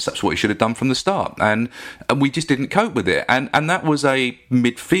ball. That's what he should have done from the start, and we just didn't cope with it, and that was a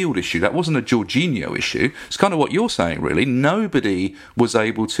midfield issue. That wasn't a Jorginho issue. It's kind of what you're saying, really. Nobody was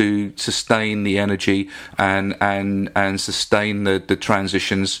able to sustain the energy and sustain the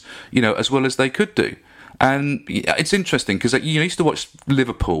transitions, you know, as well as they could do. And it's interesting because you used to watch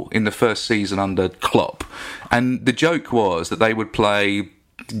Liverpool in the first season under Klopp, and the joke was that they would play,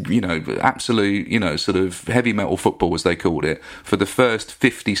 you know, absolute, you know, sort of heavy metal football, as they called it, for the first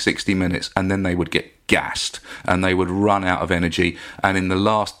 50, 60 minutes, and then they would get gassed and they would run out of energy, and in the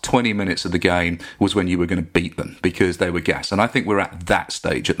last 20 minutes of the game was when you were going to beat them because they were gassed. And I think we're at that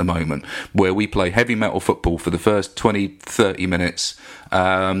stage at the moment where we play heavy metal football for the first 20, 30 minutes.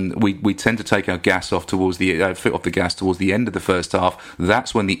 We tend to take our gas off towards the foot off the gas towards the end of the first half.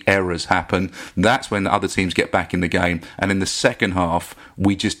 That's when the errors happen. That's when the other teams get back in the game. And in the second half,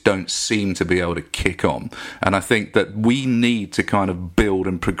 we just don't seem to be able to kick on. And I think that we need to kind of build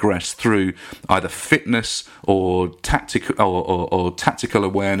and progress through either fitness or tactical or tactical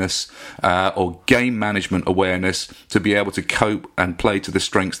awareness or game management awareness to be able to cope and play to the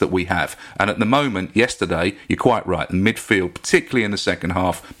strengths that we have. And at the moment, yesterday, you're quite right. The midfield, particularly in the second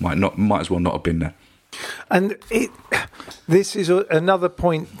half, might as well not have been there. And this is another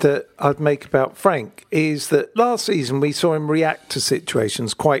point that I'd make about Frank, is that last season we saw him react to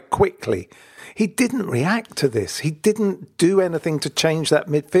situations quite quickly. He didn't react to this. He didn't do anything to change that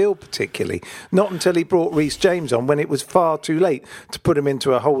midfield particularly, not until he brought Reece James on when it was far too late to put him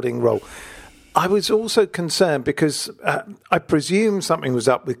into a holding role. I was also concerned because I presume something was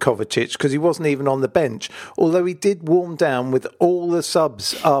up with Kovacic because he wasn't even on the bench, although he did warm down with all the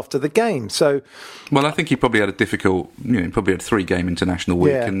subs after the game. So, well, I think he probably had a difficult, probably had a 3-game international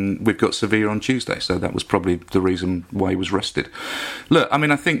week, and we've got Sevilla on Tuesday, so that was probably the reason why he was rested. Look, I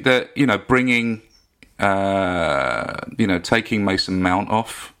mean, I think that, bringing, taking Mason Mount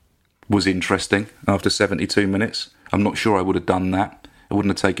off was interesting after 72 minutes. I'm not sure I would have done that. I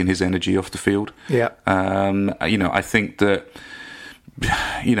wouldn't have taken his energy off the field. Yeah. I think that,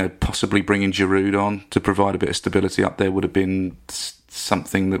 possibly bringing Giroud on to provide a bit of stability up there would have been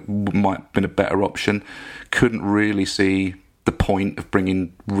something that might have been a better option. Couldn't really see the point of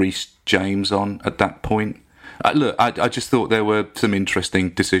bringing Reece James on at that point. I just thought there were some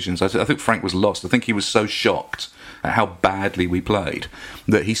interesting decisions. I think Frank was lost. I think he was so shocked at how badly we played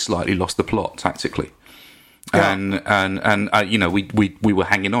that he slightly lost the plot tactically. Yeah. And you know, we were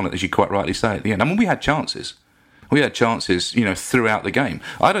hanging on it, as you quite rightly say, at the end. I mean, we had chances. We had chances, you know, throughout the game.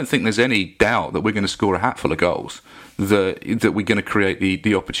 I don't think there's any doubt that we're going to score a hatful of goals, that we're going to create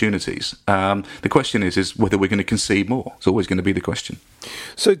the opportunities. The question is whether we're going to concede more. It's always going to be the question.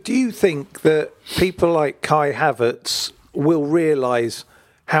 So do you think that people like Kai Havertz will realise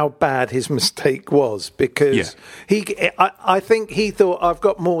how bad his mistake was? Because I think he thought, I've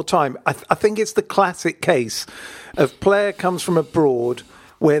got more time. I think it's the classic case of player comes from abroad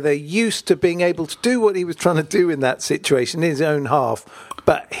where they're used to being able to do what he was trying to do in that situation in his own half,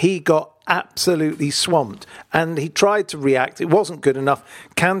 but he got absolutely swamped and he tried to react. It wasn't good enough.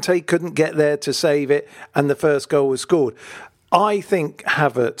 Kante couldn't get there to save it, and the first goal was scored. I think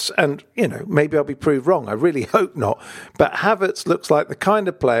Havertz, and, you know, maybe I'll be proved wrong, I really hope not, but Havertz looks like the kind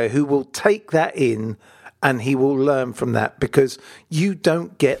of player who will take that in and he will learn from that, because you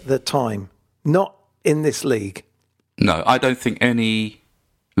don't get the time. Not in this league. No, I don't think any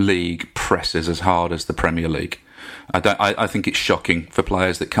league presses as hard as the Premier League. I think it's shocking for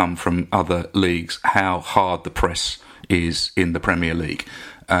players that come from other leagues how hard the press is in the Premier League.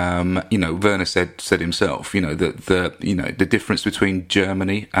 You know, Werner said himself, you know, that the difference between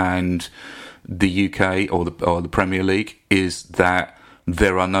Germany and the UK or the Premier League is that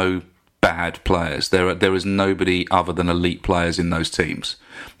there are no bad players. There is nobody other than elite players in those teams.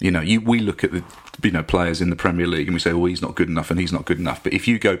 You know, we look at the players in the Premier League and we say, well, he's not good enough and he's not good enough. But if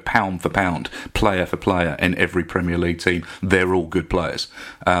you go pound for pound, player for player in every Premier League team, they're all good players.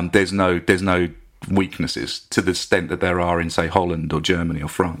 There's no weaknesses to the extent that there are in, say, Holland or Germany or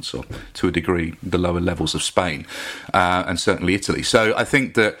France, or to a degree the lower levels of Spain, and certainly Italy. So I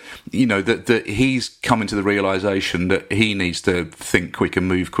think that, you know, that he's coming to the realisation that he needs to think quicker,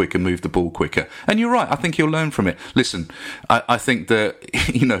 move the ball quicker. And you're right, I think he'll learn from it. Listen, I think that,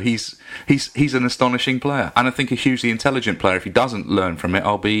 you know, he's an astonishing player, and I think a hugely intelligent player. If he doesn't learn from it,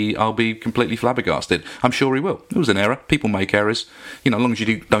 I'll be completely flabbergasted. I'm sure he will. It was an error. People make errors. You know, as long as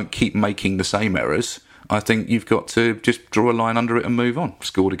you don't keep making the same errors, I think you've got to just draw a line under it and move on.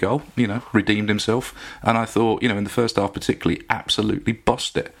 Scored a goal, you know, redeemed himself, and I thought, you know, in the first half particularly, absolutely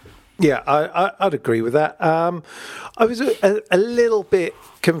bossed it. Yeah, I'd agree with that. I was a little bit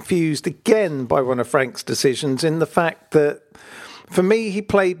confused again by one of Frank's decisions, in the fact that, for me, he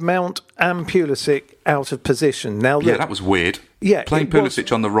played Mount and Pulisic out of position. Now, look, that was weird. Yeah, playing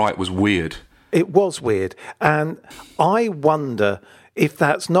Pulisic on the right was weird. It was weird, and I wonder if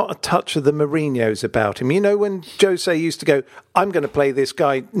that's not a touch of the Mourinho's about him. You know, when Jose used to go, I'm going to play this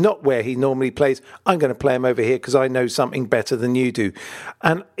guy not where he normally plays, I'm going to play him over here because I know something better than you do.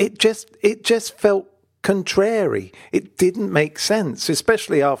 And it just felt contrary. It didn't make sense,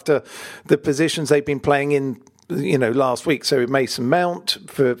 especially after the positions they've been playing in, you know, last week. So Mason Mount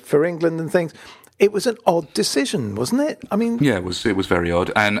for England and things. It was an odd decision, wasn't it? I mean, yeah, it was very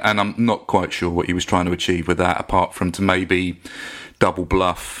odd, and I'm not quite sure what he was trying to achieve with that, apart from to maybe double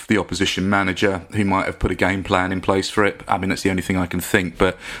bluff the opposition manager, who might have put a game plan in place for it. I mean, that's the only thing I can think,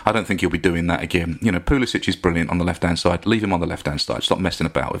 but I don't think he'll be doing that again. You know, Pulisic is brilliant on the left-hand side. Leave him on the left-hand side. Stop messing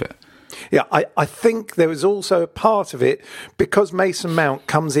about with it. Yeah, I think there was also a part of it, because Mason Mount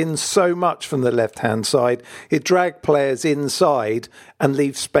comes in so much from the left-hand side, it dragged players inside and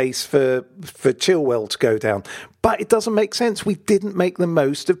leaves space for Chilwell to go down. But it doesn't make sense. We didn't make the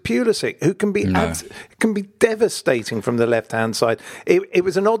most of Pulisic, who can be devastating from the left-hand side. It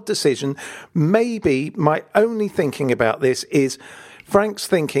was an odd decision. Maybe my only thinking about this is, Frank's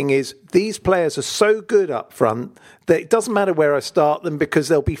thinking is, these players are so good up front that it doesn't matter where I start them, because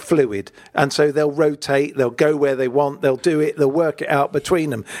they'll be fluid. And so they'll rotate, they'll go where they want, they'll do it, they'll work it out between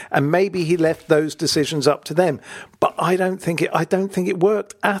them. And maybe he left those decisions up to them. But I don't think it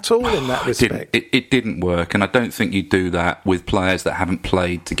worked at all in that respect. It didn't work, and I don't think you do that with players that haven't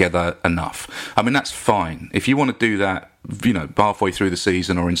played together enough. I mean, that's fine. If you want to do that, you know, halfway through the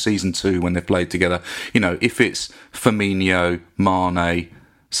season or in season 2 when they've played together, you know, if it's Firmino, Mane,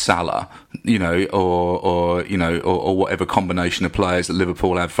 Salah, you know, or whatever combination of players that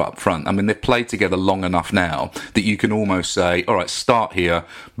Liverpool have up front. I mean, they've played together long enough now that you can almost say, all right, start here,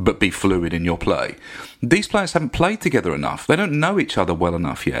 but be fluid in your play. These players haven't played together enough. They don't know each other well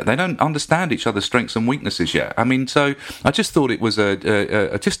enough yet. They don't understand each other's strengths and weaknesses yet. I mean, so I just thought it was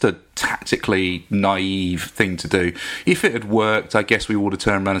just a tactically naive thing to do. If it had worked, I guess we would have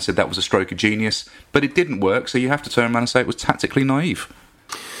turned around and said that was a stroke of genius. But it didn't work, so you have to turn around and say it was tactically naive.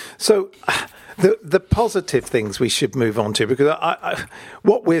 So the positive things we should move on to, because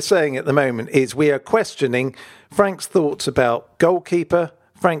what we're saying at the moment is we are questioning Frank's thoughts about goalkeeper,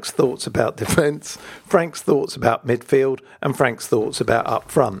 Frank's thoughts about defence, Frank's thoughts about midfield, and Frank's thoughts about up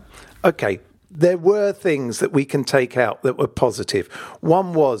front. Okay, there were things that we can take out that were positive.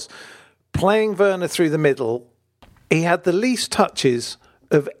 One was playing Werner through the middle. He had the least touches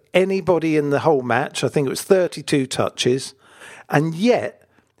of anybody in the whole match. I think it was 32 touches. And yet,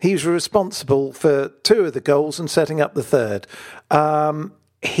 he was responsible for 2 of the goals and setting up the third.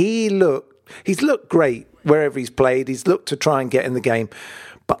 He's looked great wherever he's played. He's looked to try and get in the game.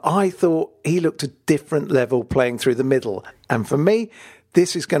 But I thought he looked a different level playing through the middle. And for me,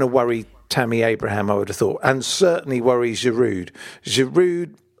 this is going to worry Tammy Abraham, I would have thought, and certainly worries Giroud.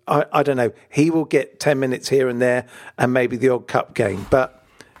 Giroud, I don't know, he will get 10 minutes here and there and maybe the odd cup game. But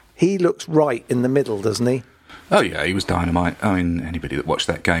he looks right in the middle, doesn't he? Oh yeah, he was dynamite. I mean, anybody that watched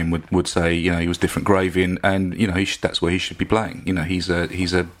that game would say, you know, he was different gravy, and you know, that's where he should be playing. You know, he's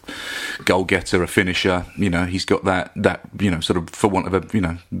a goal getter, a finisher. You know, he's got that you know, sort of, for want of a, you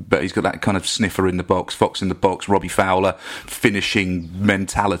know, but he's got that kind of sniffer in the box, fox in the box, Robbie Fowler finishing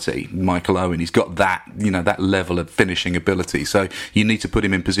mentality. Michael Owen, he's got that, you know, that level of finishing ability. So you need to put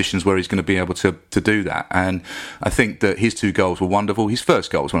him in positions where he's going to be able to do that. And I think that his 2 goals were wonderful. His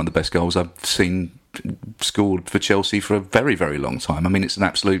first goal was one of the best goals I've seen scored for Chelsea for a very, very long time. I mean, it's an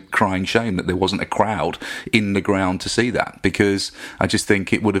absolute crying shame that there wasn't a crowd in the ground to see that, because I just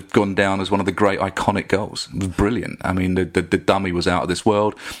think it would have gone down as one of the great iconic goals. It was brilliant. I mean, the dummy was out of this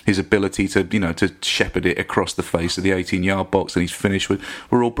world. His ability to, you know, to shepherd it across the face of the 18-yard box and his finish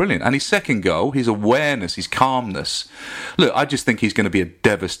were all brilliant. And his second goal, his awareness, his calmness. Look, I just think he's going to be a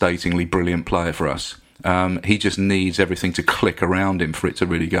devastatingly brilliant player for us. He just needs everything to click around him for it to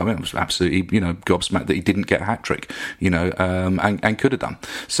really go in. I was absolutely, you know, gobsmacked that he didn't get a hat-trick, you know, and could have done.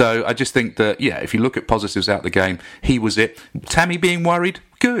 So I just think that, yeah, if you look at positives out the game, he was it. Tammy being worried,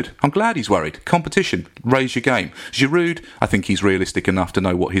 good. I'm glad he's worried. Competition, raise your game. Giroud, I think he's realistic enough to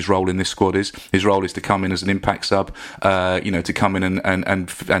know what his role in this squad is. His role is to come in as an impact sub, you know, to come in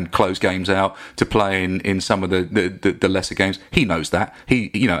and close games out, to play in some of the lesser games. He knows that.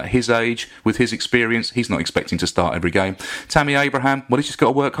 He, you know, at his age, with his experience, he's not expecting to start every game. Tammy Abraham, well, he's just got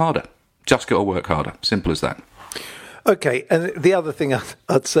to work harder. Just got to work harder. Simple as that. Okay, and the other thing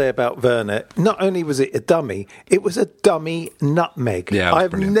I'd say about Werner, not only was it a dummy, it was a dummy nutmeg. Yeah,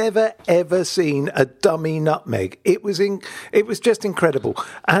 I've brilliant. never ever seen a dummy nutmeg. It was just incredible,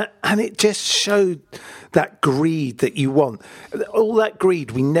 and it just showed that greed that you want. All that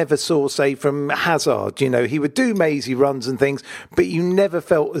greed we never saw, say, from Hazard. You know, he would do mazy runs and things, but you never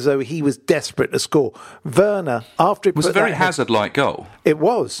felt as though he was desperate to score. Werner, after it was a very Hazard-like goal. It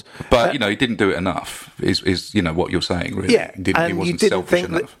was, but you know, he didn't do it enough. Is you know what you're saying, really? Yeah, he wasn't selfish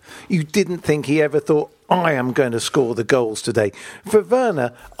enough. You didn't think he ever thought, I am going to score the goals today. For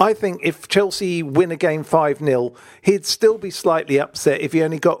Werner, I think if Chelsea win a game 5-0, he'd still be slightly upset if he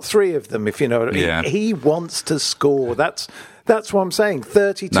only got 3 of them, if you know what I mean. Yeah. He wants to score. That's what I'm saying.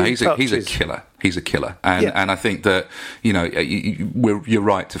 32 touches. He's a killer. He's a killer. And I think that, you know, you're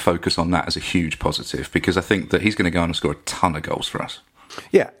right to focus on that as a huge positive, because I think that he's going to go on and score a ton of goals for us.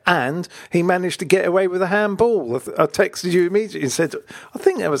 Yeah, and he managed to get away with a handball. I texted you immediately and said, I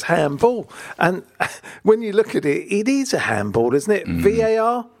think that was handball. And when you look at it, it is a handball, isn't it?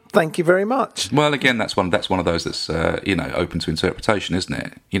 VAR, thank you very much. Well, again, that's one of those that's, you know, open to interpretation, isn't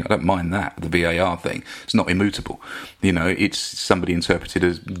it? You know, I don't mind that, the VAR thing. It's not immutable. You know, it's somebody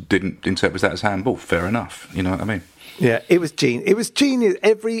didn't interpret that as handball. Fair enough. You know what I mean? Yeah, it was genius. It was genius.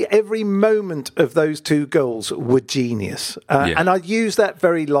 Every moment of those 2 goals were genius. And I use that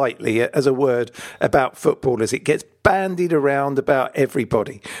very lightly as a word about footballers. It gets bandied around about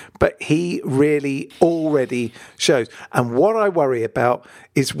everybody. But he really already shows. And what I worry about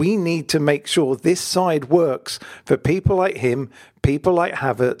is we need to make sure this side works for people like him, people like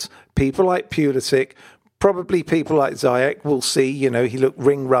Havertz, people like Pulisic, probably people like Ziyech. We'll see, you know, he looked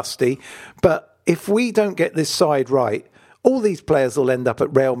ring rusty. But if we don't get this side right, all these players will end up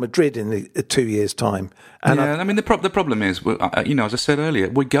at Real Madrid in 2 years' time. And I mean, the problem is, you know, as I said earlier,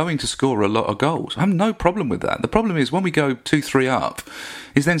 we're going to score a lot of goals. I have no problem with that. The problem is when we go 2-3 up,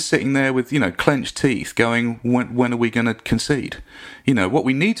 is then sitting there with, you know, clenched teeth going, when are we going to concede? You know, what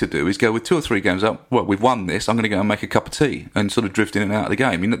we need to do is go with 2 or 3 games up. Well, we've won this. I'm going to go and make a cup of tea and sort of drift in and out of the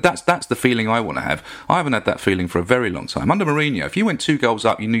game. I mean, that's the feeling I want to have. I haven't had that feeling for a very long time. Under Mourinho, if you went 2 goals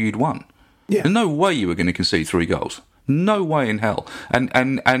up, you knew you'd won. Yeah. There's no way you were going to concede 3 goals. No way in hell.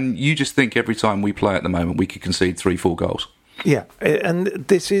 And you just think every time we play at the moment we could concede 3-4 goals. Yeah, and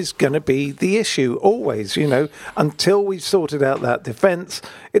this is going to be the issue always, until we've sorted out that defence.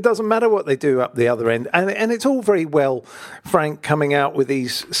 It doesn't matter what they do up the other end. And it's all very well Frank coming out with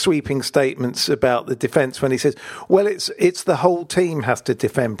these sweeping statements about the defence when he says, well, it's the whole team has to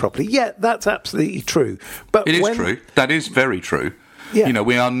defend properly. Yeah, that's absolutely true. But it is true. That is very true. Yeah.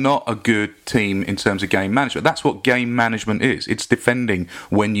 We are not a good team in terms of game management. That's what game management is. It's defending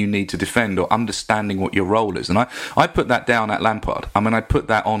when you need to defend or understanding what your role is. And I put that down at Lampard. I put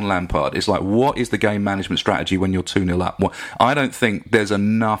that on Lampard. It's like, what is the game management strategy when you're 2-0 up? I don't think there's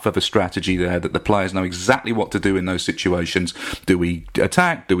enough of a strategy there that the players know exactly what to do in those situations. Do we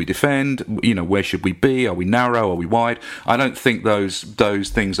attack? Do we defend? Where should we be? Are we narrow? Are we wide? I don't think those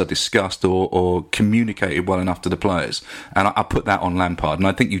things are discussed or communicated well enough to the players. And I put that on Lampard, and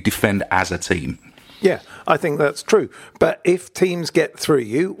I think you defend as a team. Yeah, I think that's true. But if teams get through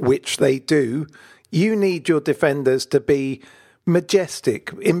you, which they do, you need your defenders to be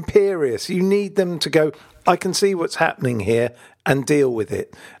majestic, imperious. You need them to go, I can see what's happening here, and deal with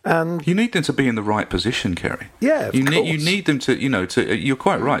it. And you need them to be in the right position, Kerry. Yeah, of course. You need them to, you're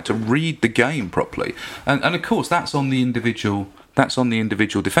quite right, to read the game properly. And of course, that's on the individual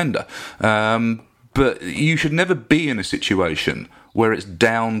defender. But you should never be in a situation where it's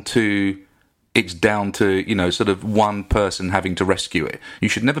down to sort of one person having to rescue it. You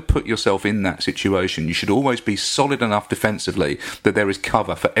should never put yourself in that situation. You should always be solid enough defensively that there is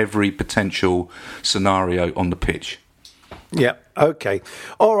cover for every potential scenario on the pitch. Yeah. Okay.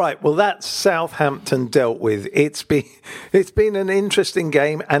 All right. Well, that's Southampton dealt with. It's been an interesting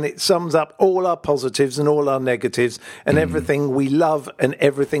game, and it sums up all our positives and all our negatives and everything we love and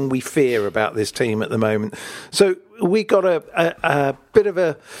everything we fear about this team at the moment. So we got a bit of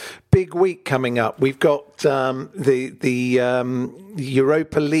a big week coming up. We've got the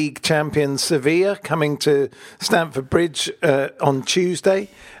Europa League champion Sevilla coming to Stamford Bridge on Tuesday,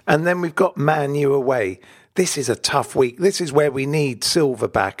 and then we've got Man U away. This is a tough week. This is where we need Silva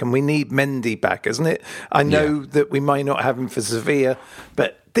back and we need Mendy back, isn't it? I know that we may not have him for Sevilla,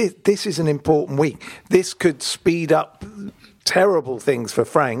 but this is an important week. This could speed up terrible things for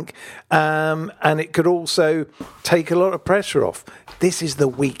Frank, and it could also take a lot of pressure off. This is the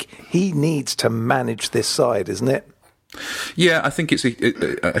week he needs to manage this side, isn't it? Yeah, I think it's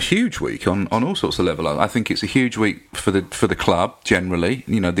a huge week on all sorts of levels. I think it's a huge week for the club generally.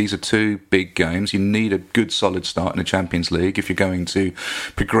 These are two big games. You need a good solid start in the Champions League if you're going to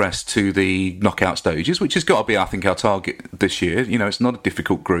progress to the knockout stages, which has got to be, I think, our target this year. It's not a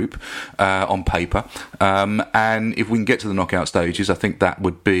difficult group on paper, and if we can get to the knockout stages, I think that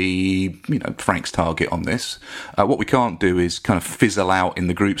would be Frank's target on this. What we can't do is kind of fizzle out in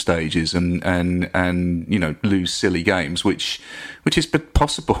the group stages and lose silly games. Which is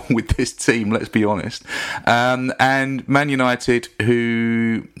possible with this team, let's be honest. And Man United,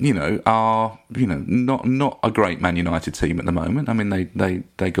 who are not a great Man United team at the moment. I mean,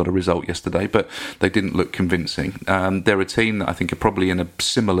 they got a result yesterday, but they didn't look convincing. They're a team that I think are probably in a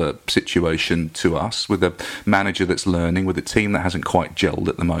similar situation to us, with a manager that's learning, with a team that hasn't quite gelled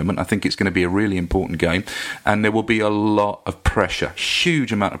at the moment. I think it's going to be a really important game, and there will be a lot of pressure,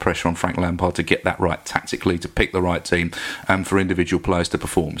 huge amount of pressure on Frank Lampard to get that right tactically, to pick the right team, and for individual players to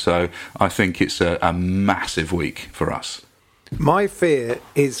perform. So I think it's a massive week for us. My fear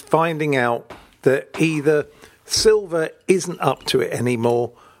is finding out that either Silva isn't up to it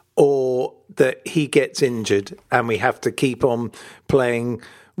anymore, or that he gets injured and we have to keep on playing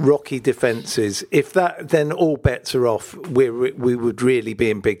rocky defences. If that, then all bets are off. We would really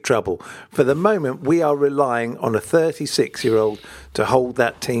be in big trouble. For the moment, we are relying on a 36-year-old to hold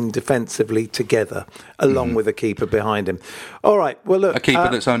that team defensively together, along with a keeper behind him. All right, well, look... A keeper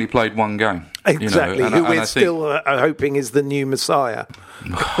that's only played one game. Exactly, who we're still hoping is the new Messiah.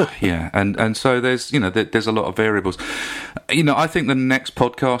 Yeah, and so there's there's a lot of variables. I think the next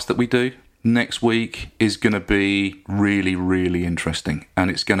podcast that we do next week is going to be really, really interesting,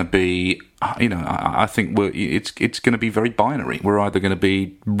 and it's going to be, I think it's going to be very binary. We're either going to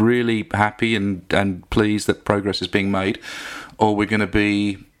be really happy and pleased that progress is being made, or we're going to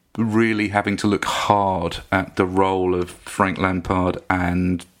be really having to look hard at the role of Frank Lampard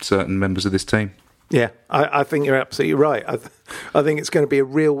and certain members of this team. Yeah, I think you're absolutely right. I think it's going to be a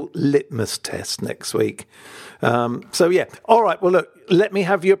real litmus test next week. So, yeah. All right. Well, look, let me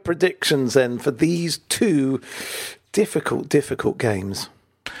have your predictions then for these two difficult games.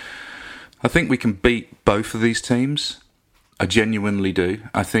 I think we can beat both of these teams. I genuinely do.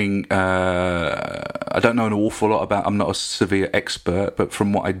 I think I don't know an awful lot about. I'm not a Sevilla expert, but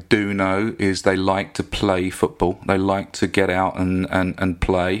from what I do know is they like to play football. They like to get out and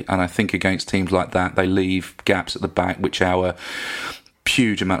play. And I think against teams like that, they leave gaps at the back, which our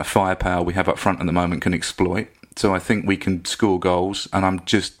huge amount of firepower we have up front at the moment can exploit. So I think we can score goals, and I'm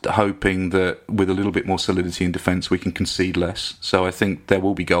just hoping that with a little bit more solidity in defence, we can concede less. So I think there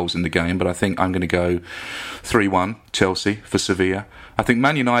will be goals in the game, but I think I'm going to go 3-1 Chelsea for Sevilla. I think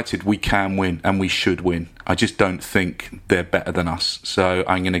Man United, we can win and we should win. I just don't think they're better than us. So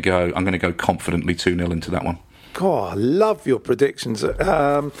I'm going to go confidently 2-0 into that one. God, I love your predictions.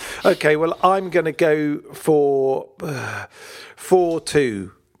 Okay, well, I'm going to go for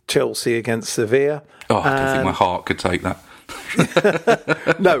 4-2 Chelsea against Sevilla. Oh, I don't think my heart could take that.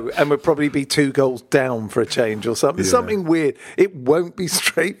 No, and we'll probably be 2 goals down for a change or something. Yeah. Something weird. It won't be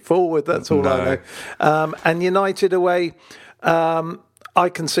straightforward, that's all I know. And United away, I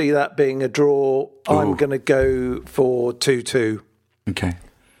can see that being a draw. Ooh. I'm going to go for 2-2. Okay.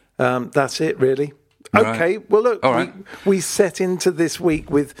 That's it, really. Okay, well, look, right. we set into this week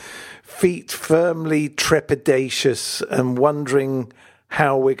with feet firmly trepidatious and wondering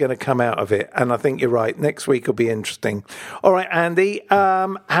how we're going to come out of it. And I think you're right. Next week will be interesting. All right, Andy,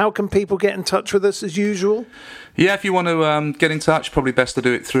 how can people get in touch with us as usual? Yeah, if you want to get in touch, probably best to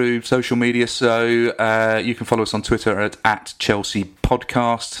do it through social media. So you can follow us on Twitter at Chelsea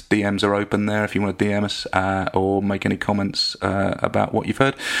Podcast. DMs are open there if you want to DM us or make any comments about what you've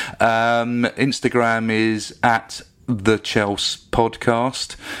heard. Instagram is at The Chelsea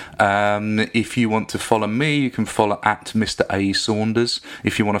Podcast. If you want to follow me, you can follow at Mr. A. Saunders.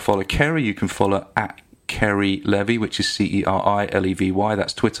 If you want to follow Kerry, you can follow at Kerry Levy, which is CERILEVY.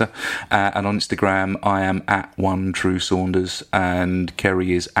 That's Twitter. And on Instagram, I am at OneTrueSaunders, and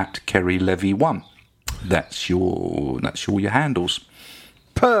Kerry is at KerryLevy1. That's your handles.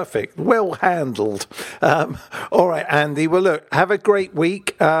 Perfect. Well handled. All right, Andy. Well, look, have a great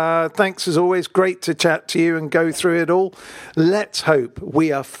week. Thanks as always. Great to chat to you and go through it all. Let's hope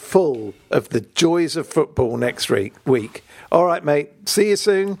we are full of the joys of football next week. All right, mate. See you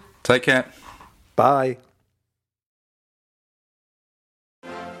soon. Take care. Bye.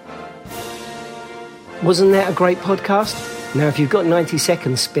 Wasn't that a great podcast? Now, if you've got 90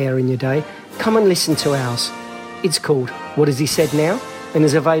 seconds spare in your day, come and listen to ours. It's called What Has He Said Now? And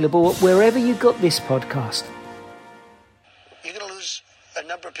is available wherever you got this podcast. You're going to lose a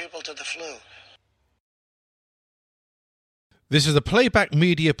number of people to the flu. This is a Playback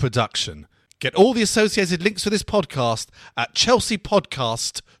Media production. Get all the associated links for this podcast at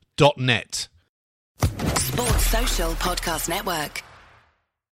chelseapodcast.net. Sports Social Podcast Network.